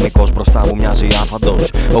 χήμαρος, πάνικος. Μπροστά μου μοιάζει άφαντος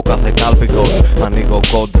ο κάθε κάλπικος. Ανοίγω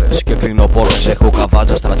κόντρες και κλείνω πόρτες. Έχω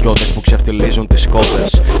καβάτζα στρατιώτες που ξεφτιλίζουν τις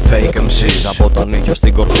κότες. Fake MCs από τα νύχια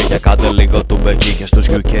στην κορφή. Και κάντε λίγο του μπεκί και στους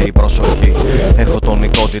UK προσοχή. Έχω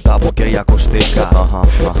τονικότητα που καίει ακουστικά.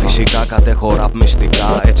 Φυσικά κατέχω ραπ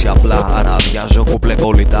μυστικά. Έτσι απλά αραδιάζω κουπλε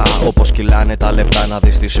κολλητά. Όπως κυλάνε τα λεπτά να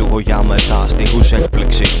δεις τι σου έχω για μετά. Στίχους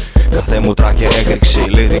έκπληξη, κάθε μούτρα και έκρηξη.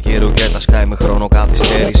 Λυρική ρουκέτα σκάει με χρόνο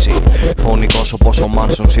καθυστέρηση. Φωνικός όπως ο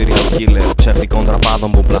Manson serial killer. Ψεύτικων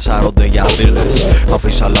τραπάδων που πλασάρονται για dealers.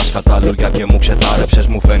 Αφήσα λάσκα τα λουριά και μου ξεθάρεψες.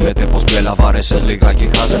 Μου φαίνεται πως πλέλα βάρεσες. Λιγάκι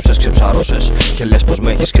χάζεψες, ξεψάρωσες. Και λες πως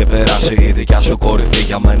με έχεις ξεπεράσει. Η δικιά σου κορυφή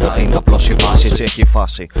για μένα είναι απλώς η βάση. Έτσι έχει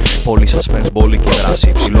φάση. Πολύ suspense, πολύ και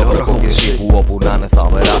δράση. Ψηλό βροχό και εσύ που όπου να είναι θα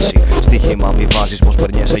περάσει. Στοίχημα μη βάζεις πως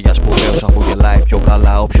περνιέσαι για σπουδαίος. Αφού γελάει πιο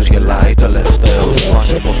καλά όποιος γελάει τελευταίος. Ο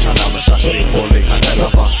άσχημος ξανά μέσα στην πόλη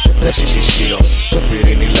κατέλαβα. Θέσεις ισχύος,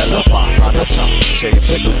 πυρήνη λέλαπα. Άναψα σε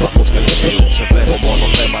υψηλούς βαθμούς Κελσίου. Σε βλέπω μόνο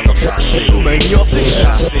θέμα ενός αστείου. Με νιώθεις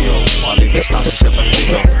αστείος, πάλι δεν στάσεις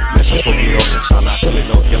επεκτείνω. Μέσα στο πλοίο σε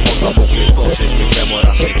ξανακλίνω. Και πως να μου γλιτώσεις μικρέ μου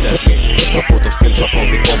ερασιτέχνη. Αφού το στυλ σου από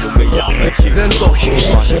δικό μου μίλια απέχει. Δεν το έχεις.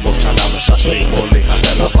 Ο άσχημος ξανά μέσα στην πόλη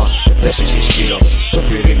κατέλαβα. Θέσεις ισχύος,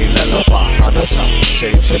 πυρήνη λέλαπα. Άναψα σε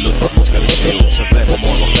υψηλούς βαθμούς Κελσίου. Σε βλέπω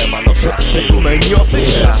μόνο θέμα ενός αστείου. Με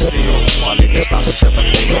νιώθεις αστείος, πάλι δεν στάσεις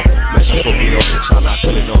επεκτείνω. Μέσα στο πλοίο σε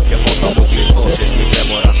ξανακλίνω. Και πως να μου γλιτώσεις μικρέ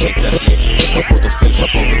μου ερασιτέχνη. Αφού το στυλ σου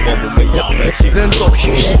από δικό μου μίλια απέχει. Δεν το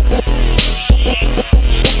έχεις.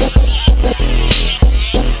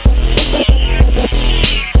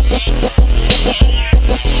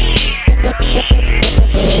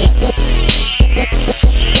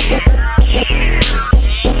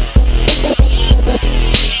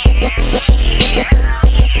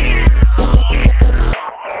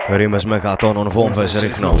 Ρήμες μεγατόνων βόμβες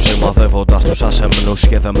ρίχνω. Σημαδεύοντας τους ασεμνούς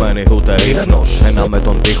και δεν μένει ούτε ίχνος. Ένα με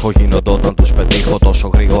τον τοίχο γίνονται όταν τους πετύχω. Τόσο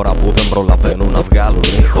γρήγορα που δεν προλαβαίνουν να βγάλουν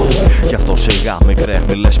ήχο. Γι' αυτό σιγά μικρέ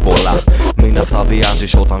μη λες πολλά. Μην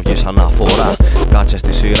αυθαδιάζεις όταν βγεις αναφορά. Κάτσε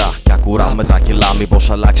στη σειρά κι ακουρά με τα κιλά. Μήπως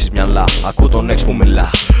αλλάξεις μυαλά. Ακού τον εξ που μιλά.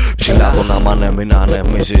 Ψηλά τον αμάνε μην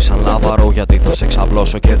ανεμίζεις σαν λάβαρο. Γιατί θα σε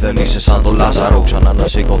ξαπλώσω και δεν είσαι σαν τον Λάζαρο. Ξανά να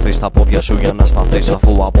σηκωθείς τα πόδια σου για να σταθείς.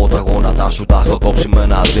 Αφού από τα γόνατα σου τα έχω κόψει με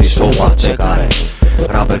ένα δίσοπα. Τσεκάρε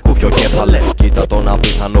ράμπερ κούφιο κέφαλε. Κοίτα τον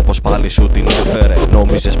απίθανο πως πάλι σου την έφερε.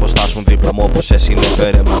 Νόμιζες πως θα ήσουν δίπλα μου όπως σε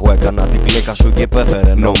συνέφερε. Μα εγώ έκανα την κλίκα σου και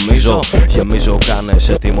υπέφερε. Νομίζω γεμίζω κάνες.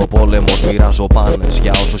 Έτοιμο πόλεμος μοιράζω πάνες.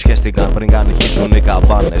 Για όσους χέστηκαν πριν κανηχήσουν οι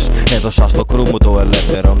καμπάνες. Έδωσα στο κρού μου το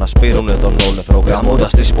ελεύθερο να σπείρουνε τον όλεθρο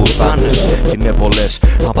γαμώντας τις πουρπάνες. Κι είναι πολλές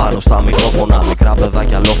απάνω στα μικρόφωνα. Μικρά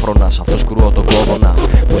παιδάκια λόφρονα. Σ' αυτούς κρούω τον κόδωνα.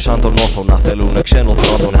 Που σαν τον όθωνα θέλουνε ξένο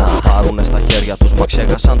θρόνο να πάρουνε στα χέρια τους. Μα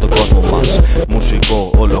ξέχασαν τον κόσμο μας.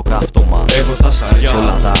 Μουσικό ολοκαύτωμα. Έχω στα σαριά σ'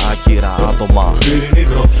 όλα τα άκυρα άτομα. Πυρηνή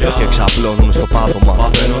γροθιά Και ξαπλώνουν στο πάτωμα.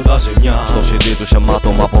 Παθαίνοντας ζημιά. Στο CD τους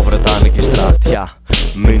αιμάτωμα από βρετάνικη στρατιά.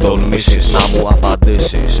 Μην τολμήσεις να μου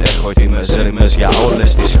απαντήσεις. Έχω έτοιμες ρήμες για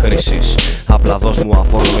όλες τις χρήσεις. Απλά δώσ' μου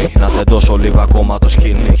αφορμή να τεντώσω λίγο ακόμα το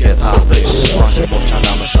σκηνή και θα βρεις. Ο άσχημος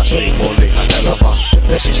ξανά μέσα στην πόλη κατέλαβα.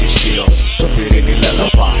 Θέσεις ισχύος, πυρήνη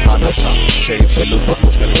λέλαπα. Άναψα σε υψηλούς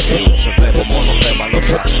βαθμούς Κελσίου. Σε βλέπω μόνο θέμα ενός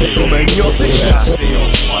αστείου. Με νιώθεις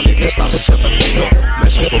αστείος, πάλι δεν στάσεις επεκτείνω.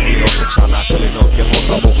 Μέσα στο πλοίο σε ξανακλίνω. Και πως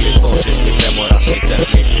θα μου γλιτώσεις μικρέ μου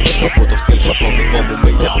ερασιτέχνη. Αφού το στυλ σου από δικό μου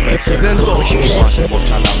μίλια απέχει. Δεν το έχεις. Ο άσχημος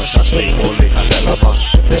ξανά μέσα στην πόλη κατέλαβα.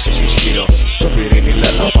 θέσεις ισχύος. Το πυρήνι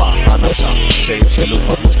λέλαπα άναψα σε υψηλούς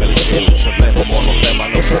βαθμούς Κελσίου. Σε βλέπω μόνο θέμα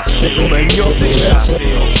ενός αστείου. Με νιώθεις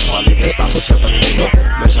αστείος, πάλι δεν στάσεις επεκτείνω.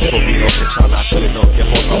 Μέσα στο πλοίο σε ξανακλίνω. Και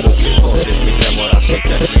πώς να μου γλυκώσεις μικρέ μου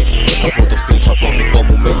ερασιτέχνη, αφού το στυλ σου από το δικό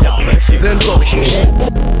μου μίλια απέχει. Δεν το έχεις.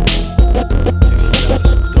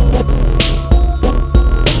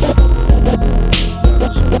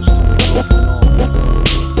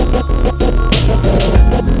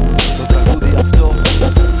 Το τραγούδι αυτό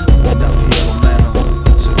είναι αφιερωμένο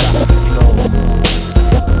σε κάθε τυφλό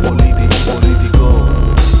πολιτικό.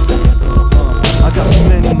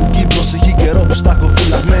 Αγαπημένη μου Κύπρος, έχει καιρό που στα έχω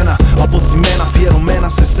φυλαγμένα. Αποθυμένα, αφιερωμένα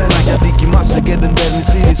σε σένα. Γιατί κοιμάσαι και δεν παίρνεις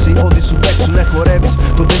είδηση. Ό,τι σου παίξουνε χορεύεις,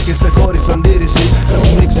 το δέχεσαι χωρίς αντίρρηση. Σαν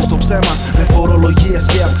που μίξεις το ψέμα με φορολογίες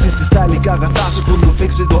και αυξήσεις στα υλικά αγαθά σου που του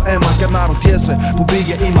φίξει το αίμα. Και αναρωτιέσαι που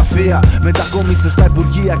πήγε η μαφία. Μετακόμισε στα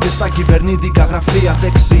υπουργεία και στα κυβερνήτικα γραφεία.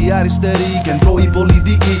 Δεξιά, αριστερή, κεντρώοι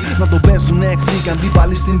πολιτικοί να τον παίζουνε εχθροί και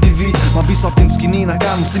αντίπαλοι στην TV. Μα πίσω απ' την σκηνή να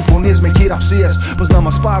κάνουν συμφωνίες με χειραψίες. Πως να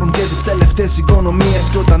μας πάρουν και τις τελευταίες οικονομίες.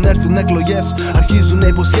 Και όταν έρθουν εκλογές αρχίζουνε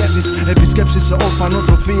υποσχέσεις. Επισκέψεις σε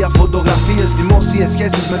ορφανοτροφία, φωτογραφίες, δημόσιες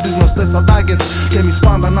σχέσεις με τις γνωστές ατάκες. Και εμείς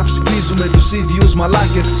πάντα να ψηφίζουμε τους ίδιους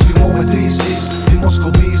μαλάκες. Σφιγμομετρήσεις,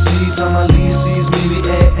 δημοσκοπήσεις, αναλύσεις,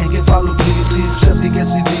 ΜΜΕ, εγκεφαλοποίησεις, ψεύτικες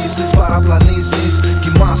ειδήσεις, παραπλανήσεις.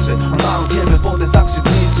 Κοιμάσαι, αναρωτιέμαι πότε θα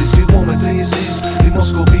ξυπνήσεις. Σφιγμομετρήσεις,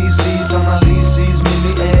 δημοσκοπήσεις, αναλύσεις,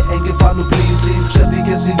 ΜΜΕ, εγκεφαλοποίησεις,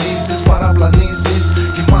 ψεύτικες ειδήσεις, παραπλανήσεις.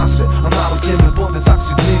 Κοιμάσαι, αναρωτιέμαι πότε θα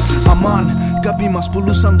ξυπνήσεις. Αμάν, κάποιοι μας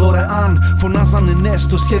πουλούσαν δωρεάν. Φωνάζανε ναι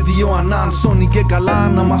στο σχέδιο Ανάν. Σόνι και καλά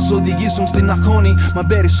να μας οδηγήσουν στην αγχώνη. Μα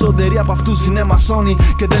περισσότεροι από αυτούς είναι μασόνοι.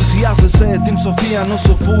 Και δεν χρειάζεσαι την σοφία ενός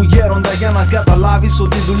σοφού γέροντα για να καταλάβεις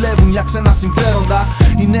ότι δουλεύουν για ξένα συμφέροντα.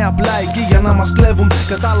 Είναι απλά εκεί για να μας κλέβουν.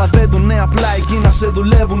 Κατάλαβε το, ναι, απλά εκεί να σε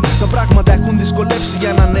δουλεύουν. Τα πράγματα έχουν δυσκολέψει για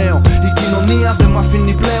ένα νέο. Η κοινωνία δεν μ'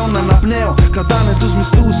 αφήνει πλέον να αναπνέω. Κρατάνε τους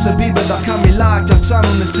μισθούς σε επίπεδα χαμηλά. Και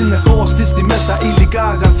αυξάνουνε συνεχώς τις τιμές στα υλικά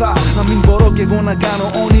αγαθά. Να μην μπορώ κι εγώ να κάνω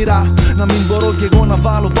όνειρα. Να μην μπορώ κι εγώ να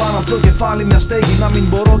βάλω πάνω από το κεφάλι μια στέγη. Να μην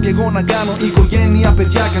μπορώ κι εγώ να κάνω οικογένεια,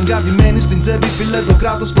 παιδιά. Κι αν κάτι μένει στην τσέπη, φίλε, το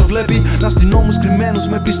κράτος προβλέπει να αστυνόμους κρυμμένους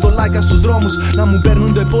με πιστολάκια στους δρόμους. Να μου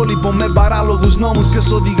παίρνουν το υπόλοιπο με παράλογους νόμους.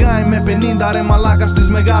 Ποιος οδηγάει με 50 ρε μαλάκα στις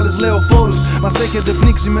μεγάλες λεωφόρους. Μας έχετε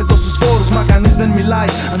πνίξει με τόσους φόρους, μα κανείς δεν μιλάει.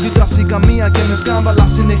 Αντίδραση καμία και με σκάνδαλα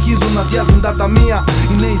συνεχίζουν να αδειάζουν τα ταμεία.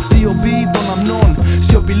 Είναι η σιωπή των αμνών,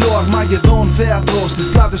 σιωπηλό Αρμαγεδόν, θέατρο στις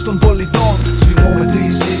πλάτες των πολιτών.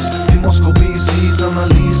 Σφιγμομετρήσεις, δημοσκοπήσεις,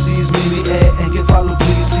 αναλύσεις, ΜΜΕ,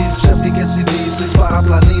 εγκεφαλοποίησεις, ψεύτικες ειδήσεις,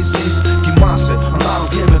 παραπλανήσεις. Κοιμάσαι,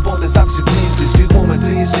 αναρωτιέμαι πότε θα ξυπνήσεις.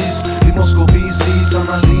 Σφιγμομετρήσεις, δημοσκοπήσεις,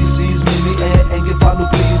 αναλύσεις, ΜΜΕ,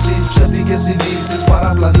 εγκεφαλοποίησεις, ψεύτικες ειδήσεις,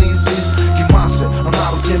 παραπλανήσεις. Κοιμάσαι,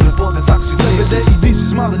 αναρωτιέμαι πότε θα ξυπνήσεις. Βλέπετε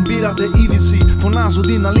ειδήσεις, μα δεν πήρατε είδηση. Φωνάζω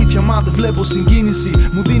την αλήθεια, μα δεν βλέπω συγκίνηση.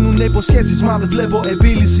 Μου δίνουνε υποσχέσεις, μα δεν βλέπω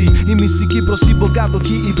επίλυση. Η μισή Κύπρος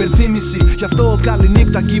υποκατοχή, υπενθύμηση. Γι' αυτό καλή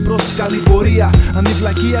νύχτα Κύπρος, καλή πορεία. Αν η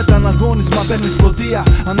βλακεία ήταν αγώνισμα, παίρνεις πρωτεία.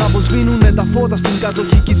 Αν αποσβήνουνε τα φώτα στην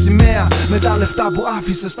κατοχική σημαία. Με τα λεφτά που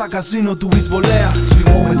άφησες στα καζίνο του εισβολέα.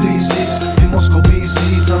 Σφιγμομετρήσεις,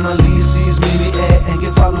 δημοσκοπήσεις, αναλύσεις, ΜΜΕ,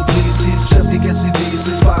 εγκεφαλοποίησεις, ψεύτικες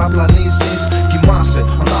ειδήσεις, παραπλανήσεις. Κοιμάσαι,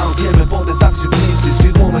 αναρωτιέμαι πότε θα ξυπνήσεις.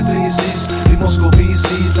 Σφιγμομετρήσεις,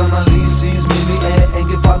 δημοσκοπήσεις, αναλύσεις, ΜΜΕ,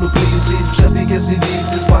 εγκεφαλοποίησεις, ψεύτικες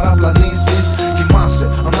ειδήσεις, παραπλανήσεις. Κοιμάσαι,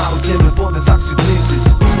 αναρωτιέμαι πότε θα ξυπνήσεις.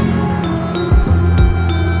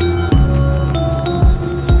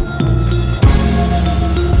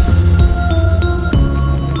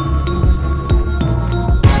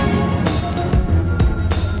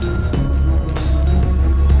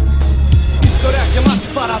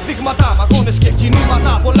 Παραδείγματα, αγώνες και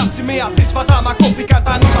κινήματα. Πολλά σημεία δύσφατα, μα κόπηκαν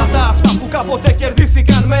τα νήματα. Αυτά που κάποτε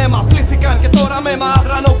κερδίθηκαν με αίμα, πλήθηκαν και τώρα με αίμα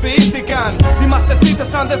αδρανοποιήθηκαν. Είμαστε θύτες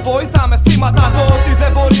αν δεν βοηθάμε θύματα. Το ότι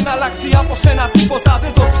δεν μπορεί να αλλάξει από σένα τίποτα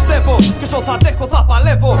δεν το πιστεύω. Και όσο θα αντέχω θα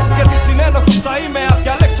παλεύω. Γιατί συνένοχος θα είμαι, αν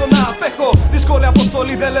διαλέξω να απέχω. Δύσκολη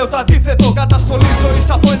αποστολή, δεν λέω το αντίθετο. Καταστολή ζωής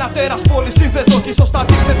από ένα τέρας πολυσύνθετο. Κι ίσως το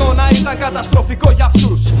αντίθετο να ήταν καταστροφικό για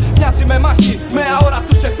αυτούς. Μοιάζει με μάχη με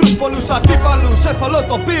αόρατους εχθρούς, πολλούς αντίπαλους. Έφαλο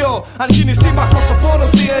τοπίο. Αν γίνει σύμμαχος ο πόνος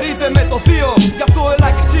διαιρείται με το δύο. Γι' αυτό έλα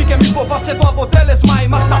και εσύ και μη φοβάσαι το αποτέλεσμα.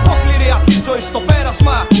 Είμαστε απόκληροι απ' τη ζωή στο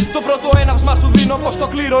πέρασμα. Το πρώτο έναυσμα σου δίνω πως το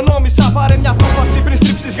κληρονόμησα. Πάρε μια απόφαση πριν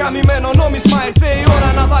στρίψεις γαμημένο νόμισμα. Ήρθε η ώρα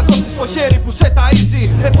να δαγκώσεις το χέρι που σε ταΐζει.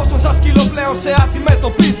 Εφόσον σαν σκύλο πλέον σε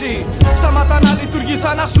αντιμετωπίζει. Σταματά να λειτουργείς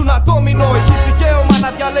σαν να σου ντόμινο. Έχεις δικαίωμα να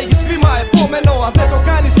διαλέγεις χρήμα επόμενο. Αν δεν το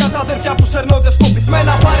κάνεις για τα αδέρφια που σερνώνται στο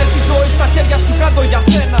πυθμένα. Πάρε τη ζωή στα χέρια σου, κάτω για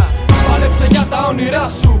σένα. Πάλεψε για τα όνειρά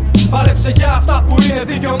σου. Πάλεψε για αυτά που είναι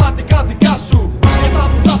δικαιωματικά δικά σου. Και αυτά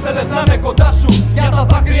που θα θέλες να είναι κοντά σου. Για τα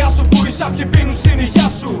δάκρυα σου που οι σάπιοι πίνουν στην υγειά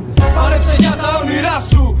σου. Παλέψε για τα όνειρά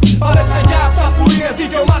σου. Παλέψε για αυτά που είναι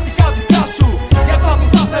δικαιωματικά δικά σου. Για αυτά που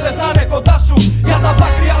θα θέλες να είναι κοντά σου. Για τα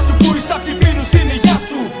δάκρυα σου που οι σάπιοι πίνουν στην υγειά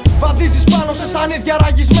σου. Βαδίζεις πάνω σε σανίδια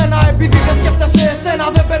ραγισμένα. Επειδή δεν σκέφτεσαι εσένα,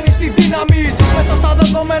 δεν παίρνεις τη δύναμη. Ζεις μέσα στα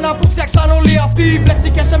δεδομένα που φτιάξαν όλοι αυτοί.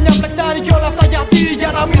 Μπλέχτηκες σε μια πλεκτάνη και όλα αυτά γιατί.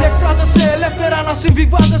 Για να μην εκφράζεσαι ελεύθερα, να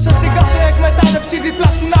συμβιβάζεσαι στην κάθε εκμετάλλευση. Δίπλα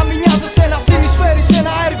σου να μην νοιάζεσαι, να συνεισφέρεις σε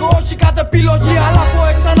ένα έργο. Όχι κατ' επιλογή, αλλά από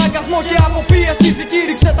εξαναγκασμό και από πίεση. Δική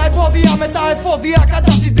ρίξε τα εμπόδια με τα εφόδια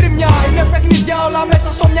κατά συντρίμμια. Είναι παιχνίδια όλα μέσα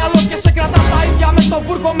στο μυαλό και σε κρατάς τα ίδια. Μες στο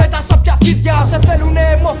βούρκο με τα σάπια φίδια. Σε θέλουνε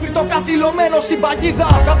αιμόφλητο καθυλωμένο στην παγίδα.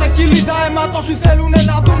 Κάθε κοιλίδα αίματο σου θέλουνε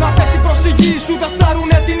να δουν να πέφτει προς τη γη σου.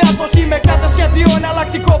 Ταστάρουνε την ατοχή με κάθε σχέδιο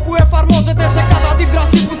εναλλακτικό που εφαρμόζεται σε κάθε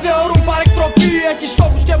αντίδραση που θεωρούν παρεκτροπή. Έχεις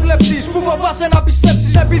στόχους και βλέψεις που φοβάσαι να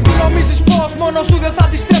πιστέψεις. Επειδή νομίζεις πως μόνος σου δεν θα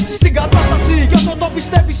τη στρέψεις στην κατάσταση. Κι όσο το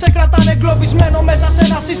πιστεύεις σε κρατάνε εγκλωβισμένο μέσα σε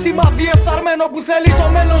ένα σύστημα διεφθαρμένο που θέλει το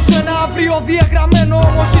μέλλον σου ένα αύριο διαγραμμένο.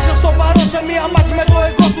 Όμως είσαι στο παρόν σε μια μάχη με το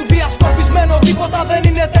εγώ σου διασκορπισμένο. Τίποτα δεν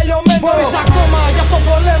είναι τελειωμένο. Μπορείς ακόμα γι' αυτό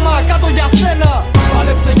πολέμα κάτω για σένα.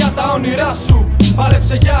 Πάλεψε για τα όνειρά σου.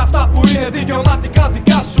 Πάλεψε για αυτά που είναι δικαιωματικά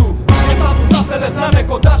δικά σου. Για αυτά που θα θέλες να είναι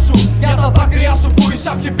κοντά σου. Για τα δάκρυα σου που οι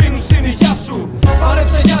σάπιοι πίνουν στην υγειά σου.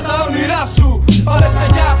 Πάλεψε για τα όνειρά σου. Πάλεψε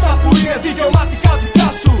για αυτά που είναι δικαιωματικά δικά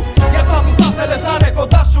σου. Για αυτά που θα θέλες να είναι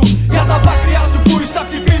κοντά σου. Για τα δάκρυα σου που οι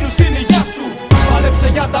σάπιοι πίνουν στην υγειά σου. Πάλεψε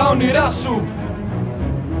για τα όνειρά σου.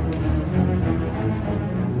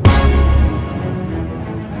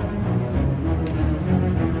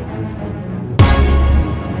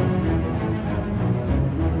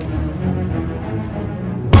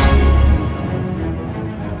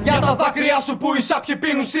 Για τα δάκρυα σου που οι σάπιοι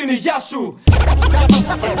πίνουν στην υγειά σου.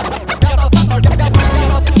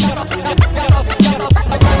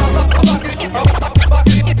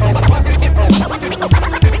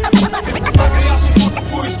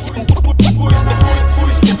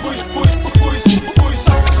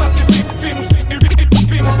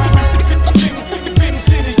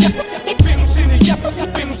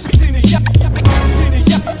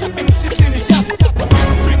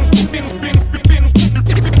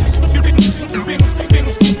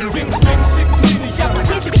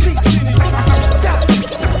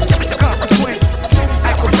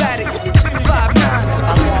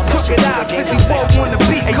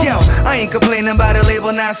 I ain't complaining about a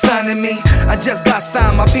label not signing me. I just got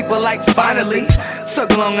signed, my people like finally. Took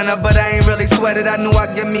long enough, but I ain't really sweated. I knew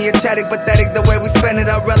I'd give me a chatty, pathetic the way we spend it.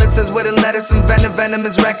 Our relatives wouldn't let us invent a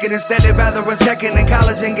venomous record. Instead, they'd rather us checking in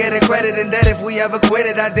college and get a credit. And that if we ever quit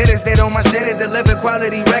it, I did it. Stayed on my shit and delivered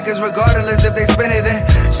quality records, regardless if they spin it. And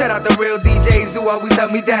shout out the real DJs who always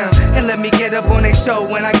help me down and let me get up on their show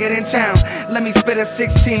when I get in town. Let me spit a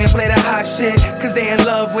 16 and play the hot shit, cause they in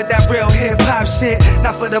love with that real hip hop shit.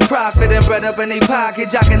 Not for the profit and bread up in their pocket,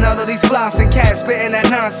 jocking all of these floss and cats spitting that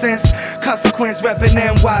nonsense. Consequence reppin'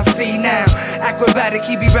 NYC now. Acrobatic,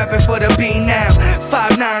 he be reppin' for the B now.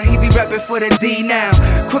 5'9", he be reppin' for the D now.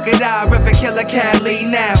 Crooked Eye reppin' Killer Cali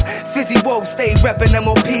now. Fizzy Woe stay reppin'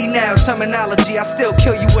 MOP now. Terminology, I still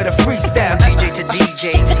kill you with a freestyle. DJ to DJ,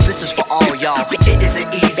 this is for all y'all. It isn't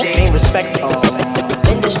easy. Gain respect.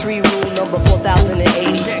 Industry rule number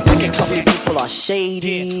 4080. Wicked company people are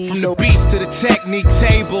shady. From the beats to the technique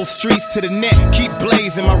table, streets to the net, keep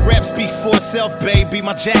blazing. My reps speak for itself, baby.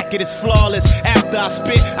 My jacket is flawless. After I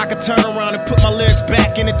spit, I can turn around and put my lyrics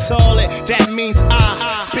back in the toilet. That means I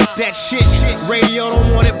spit that shit. Radio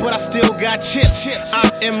don't want it, but I still got chips. I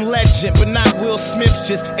am legend, but not Will Smith.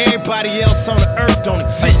 Just everybody else on the earth don't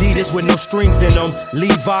exist. Adidas with no strings in them,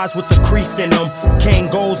 Levi's with the crease in them. Kane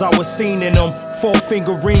goals, I was seen in them.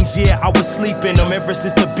 4-finger rings, yeah, I was sleeping them. Ever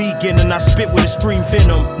since the beginning, I spit with a stream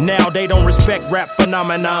venom. Now they don't respect rap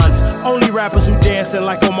phenomenons. Only rappers who dancing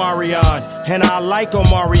like Omarion. And I like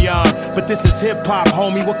Omarion, but this is hip hop,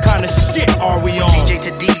 homie. What kind of shit are we on? DJ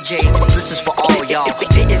to DJ, this is for all y'all.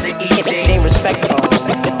 It isn't easy. Gain respect.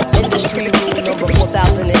 Industry rule number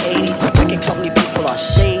 4080. Wicked company people are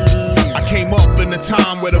shady. I came up in a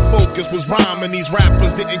time where the focus was rhyming. These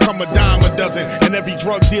rappers didn't come a dime a dozen, and every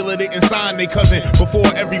drug dealer didn't sign their cousin. Before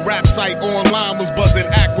every rap site online was buzzing,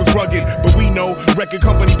 act was rugged. But we know record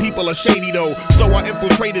company people are shady though, so I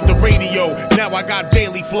infiltrated the radio. Now I got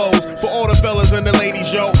daily flows for all the fellas and the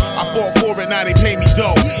ladies, yo. I fought for it, now they pay me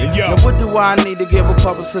dough. And yo, now what do I need to give a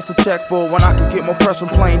publicist a check for when I can get more press from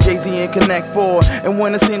playing Jay-Z and Connect 4? And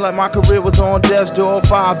when it seemed like my career was on death's door,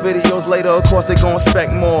 5 videos later, of course they gon'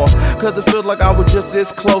 expect more. Cause it feels like I was just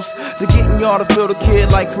this close to getting y'all to feel the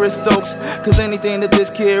kid like Chris Stokes. Cause anything that this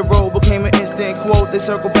kid wrote became an instant then quote. They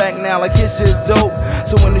circle back now like his shit's dope.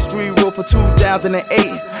 So in the street rule for 2008,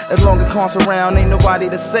 as long as cons around, ain't nobody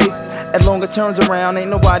that's safe. As long as turns around,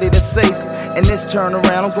 ain't nobody that's safe. And this turn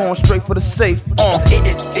around, I'm going straight for the safe.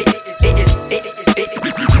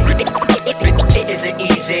 It isn't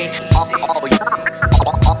easy.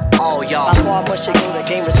 Oh, y'all. How far must you go to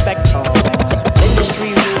gain respect? Industry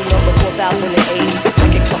rule number 4008.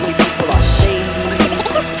 Wicked company people are shady.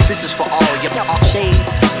 This is for all y'all. Shady.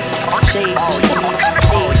 Shady. All y'all.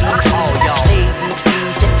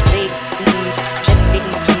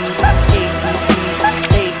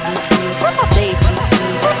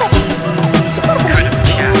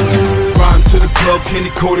 Riding to the club,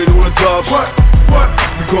 candy coated on the dubs. What?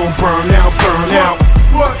 We gon' burn out, burn out.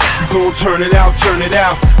 What? We gon' turn it out, turn it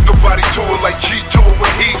out. Nobody do it like G do it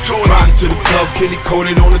when he do it. Riding to the club, candy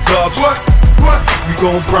coated on the dubs. What? We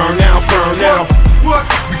gon' burn out, burn out. What?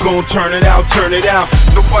 We gon' turn it out, turn it out.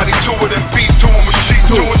 Nobody do it and be doing what she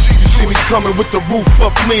doing. You see me coming with the roof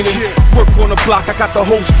up leaning. Work on the block, I got the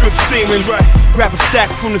whole strip steaming. Grab a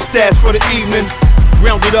stack from the stash for the evening.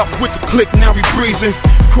 Round it up with the click, now we breezing.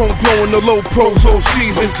 Chrome blowing the low pros all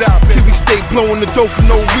season. Kiwi stay blowing the dough for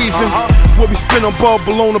no reason. What we spin on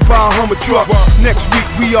Barcelona, buy a Hummer truck. Next week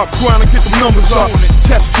we up, grind and get the numbers up.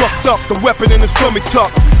 Chest trucked up, the weapon in the stomach tuck.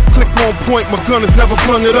 Click on point, my gun is never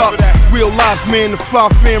blunted up. Real lives, man, the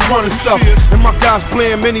 5 fan running stuff. And my guys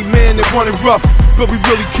blame any man that running rough. But we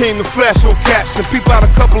really came to flash on cats. And people out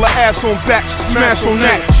a couple of ass on backs. Smash on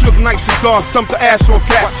that. Suge Knight cigars, dump the ash on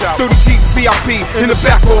cats. 30 deep VIP in the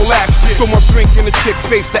back all act. Throw my drink in the chick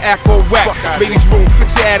face to act all whack. Ladies room,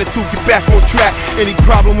 fix your attitude, get back on track. Any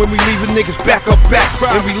problem when we leaving niggas back up back.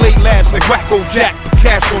 And we lay last like Wacko Jack.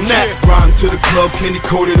 Cash on that. Riding to the club, candy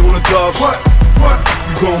coated on the dubs.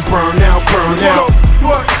 We gon' burn out, burn out.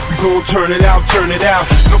 We gon' turn it out, turn it out.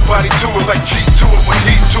 Nobody do it like G do it when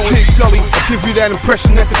he do it. Kid Gully, I'll give you that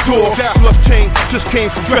impression at the door. Sluff chain just came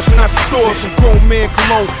from dressing out the store. Some grown man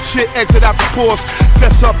cologne, shit exit out the pores.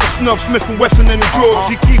 Fess up the snuff, Smith and Wesson in the drawers.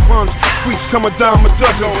 He keep runs, freaks come a dime a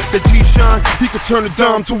dozen. The G-Shine, he could turn a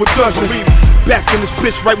dime to a dozen. Back in this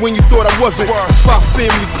bitch right when you thought I wasn't. The 5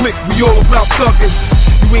 family clique, we all about thugging.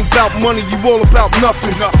 You ain't about money, you all about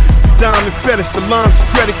nothing. The diamond fetish, the lines of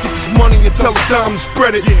credit. Get this money and tell the dime to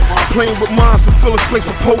spread it. Playing with minds to fill this place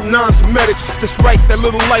with potent nines and medics. That's right, that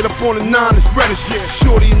little light up on the 9 is reddish.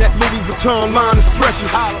 Shorty in that Louis Vuitton line is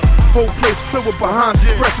precious. Whole place filled with behind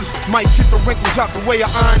presses. Might get the wrinkles out the way I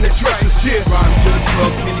iron the dresses. Riding to the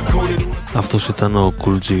club, candy coated. Αυτός ήταν ο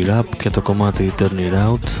Cool G Rap και το κομμάτι Turn It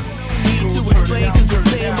Out.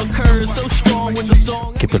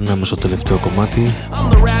 Και περνάμε στο τελευταίο κομμάτι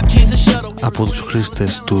από τους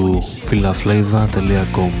χρήστες του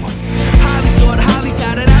philaflava.com.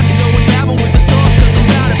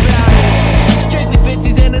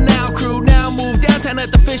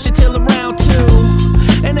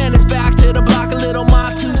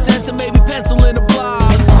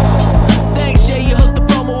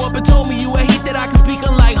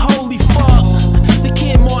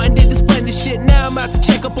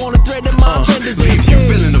 If you're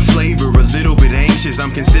feeling the flavor a little bit anxious,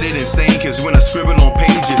 I'm considered insane, cause when I scribble on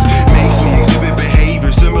pages, makes me exhibit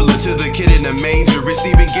behavior similar to the kid in the manger,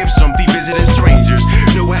 receiving gifts from the visiting strangers.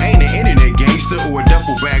 No, I ain't an internet gangster or a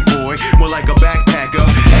duffel bag boy, more like a backpacker,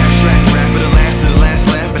 abstract rapper, the last of the last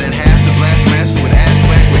laugh, and then half the blast master with ass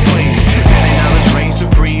whack with claims that their knowledge reigns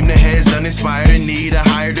supreme, the heads uninspired and need a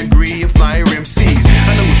higher degree of flyer MCs.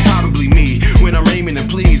 I know it's probably me when I'm aiming to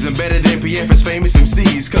please. I'm better than PF's famous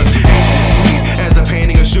MCs, cause Asian is sweet as a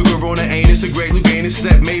painting of sugar on an anus, a great Luganus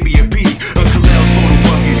set, maybe a peak, a Kalel's photo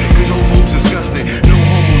bucket, could no boobs disgusting, no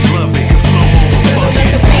homos love it, could flow over bucket.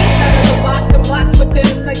 The beast out of the box and blocks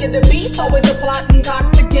within, snaking the beats, always a plot and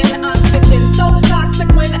cocked again, oxygen, so toxic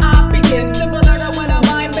when I begin, similar to when a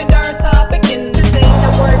mind bender top begins, this ain't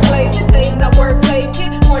a workplace, this ain't the work safe,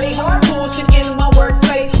 kid, party hard bullshit in my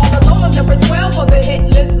workspace, all alone on number 12 on the hit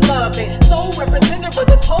list, love it, so representative of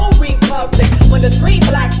this whole republic, when the 3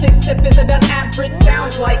 black chicks step isn't an average,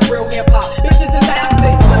 sounds like real hip-hop, bitches is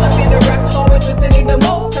acids, still up in the rest, always listening the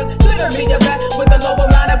most, consider me a vet with a low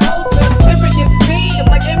amount of posters, serious speed,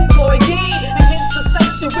 like employee, and his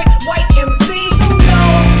succession with white MCs, who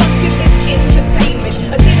knows, fucking it's entertainment,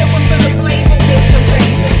 I did it with the blame and Bishop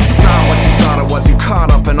Raymond. It's not what you thought it was, you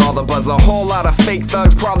caught up in all the buzz, a whole lot of fake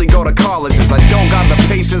thugs probably go to colleges, I don't got the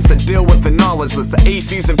patience to deal with the knowledge list, the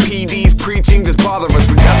ACs and PDs preaching just bother us,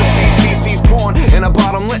 we got the CCCs porn in a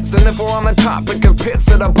bottomless, and if we're on the topic of pits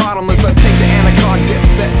at a bottomless, I take the Anaconda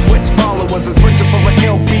dipset, switch followers, it's richer for an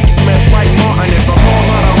ill beat Smith like Martin, it's a whole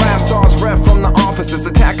lot of rap stars rep from the offices,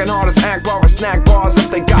 attacking artists, act bar, snack bars if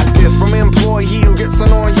they got this, from employee who gets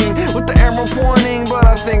annoying with the arrow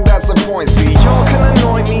point. See, y'all can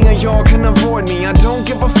annoy me or y'all can avoid me. I don't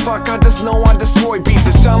give a fuck, I just know I destroy beats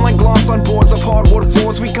that shine like gloss on boards of hardwood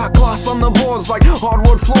floors. We got gloss on the boards like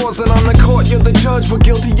hardwood floors. And on the court, you're the judge, we're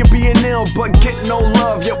guilty of being ill, but get no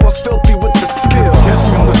love, yet we're filthy with the skill. Catch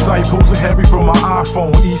me on the site, posting heavy from my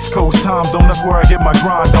iPhone. East Coast time zone, that's where I get my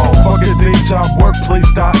grind on. Fuck a day job,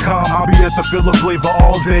 workplace.com. I'll be at the Philip Flavor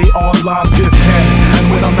all day, online, Piff 10.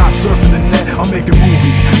 And when I'm not surfing the net, I'm making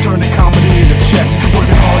movies, turning comedy into checks.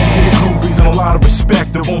 Working hard to get groupies and a lot of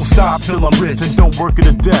respect. That won't stop till I'm rich and don't work at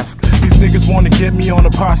a desk. These niggas wanna get me on a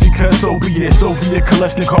posse, cause so be it. Soviet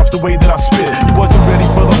Kalashnikov's the way that I spit. He wasn't ready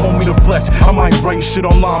for the homie to flex. I might write shit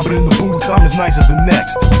online, but in the booth, I'm as nice as the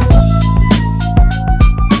next.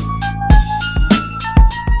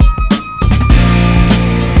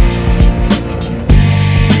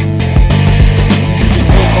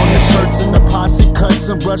 In the posse cuts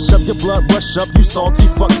and brush up your blood, rush up, you salty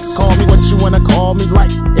fucks. Call me what you wanna call me,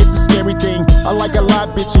 like it's a scary thing. I like a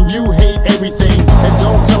lot, bitch, and you hate everything. And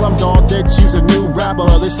don't tell them, dog, that you's a new rapper.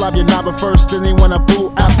 They slap your knobber first, then they wanna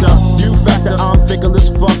boo after. You factor, I'm fickle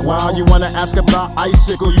as fuck. Wow, you wanna ask about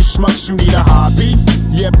icicle, you schmucks, you need a hobby.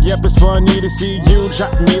 Yep, it's funny to see you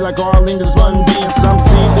drop me like Arlington's Bundy. And some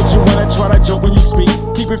see that you wanna try to joke when you speak.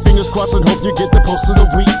 Keep your fingers crossed and hope you get the post of the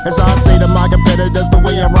week. As I say to my competitors, the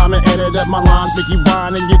way I rhyme and edit up my lines, make you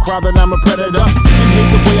whine and you cry that I'm a predator. You can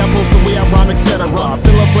hate the way I post, the way I rhyme, etc.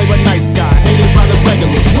 Philip Flavor, nice guy, hated by the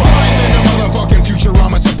regulars. I'm in the motherfucking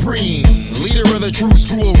Futurama Supreme, leader of the true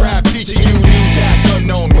school rap, teaching you new jacks,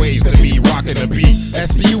 unknown ways to be rocking the beat.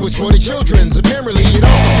 SBU is for the children's. Apparently it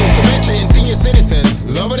also feels dementia in senior citizens.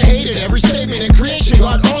 Love it or hate it, every statement in creation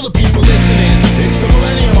got all the people listening. It's the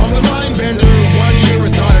millennium of the mind bender. 1 year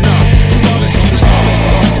is not enough. Regardless of this all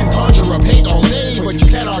stuff can conjure up hate all day, but you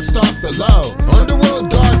cannot stop the love.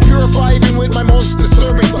 Underworld God, purify even with my most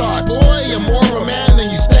disturbing thought. Boy, I'm more of a man than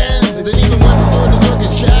you stand. And even when prefer to look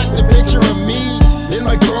as jacked, a picture of me in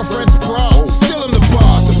my girlfriend's bra. Still I'm the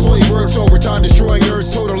boss. Employee works overtime, destroying Earth's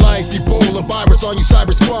total life. Ebola virus on you,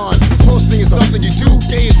 cyber spawn. Posting is something you do,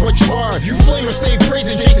 gay is what you are. You flamers stay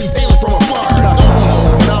praising Jason Taylor from afar.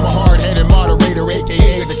 But I'm a hard-headed moderator,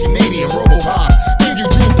 aka the Canadian Robocop. Give you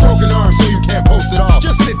 2 broken arms so you can't post it off.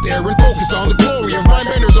 Just sit there and focus on the glory of my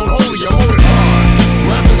bender's own holy. I'm on it hard.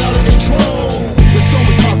 Rappers out of control. Let's go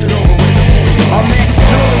and talk it over with the holy God. I'm Max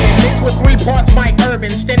Julian, mixed with 3 parts Mike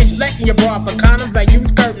Irvin. Steady splacking your bra for condoms, I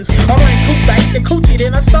use curtains. Alright, coop, I eat the coochie,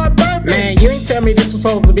 then I start burping. Man, you ain't tell me this was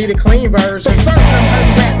supposed to be the clean version. So certain I'm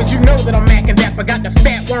hurting rappers, you know that I'm macking that. I got the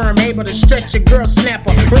fat worm, able to stretch your girl snapper.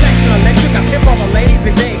 Relaxing electric, I pimp all the ladies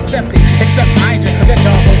and they accept it. Except Hydra, cause that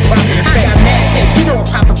dog goes probably in I got mad tapes, you know a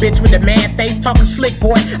pop a bitch with a mad face. Talking slick,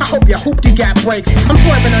 boy, I hope your hoopty got breaks. I'm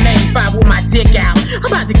swerving on 85 with my dick out. I'm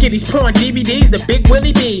about to get these porn DVDs, the Big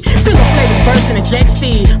Willie B. Philip Flavor's version of Jack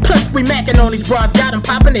Steve. Plus we macking on these bras, got them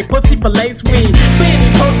popping they pussy for lace weed. Fanny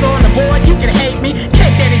poster on the board, you can hate me.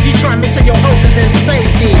 Cake Daddy G try and make sure your hoes is in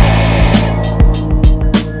safety.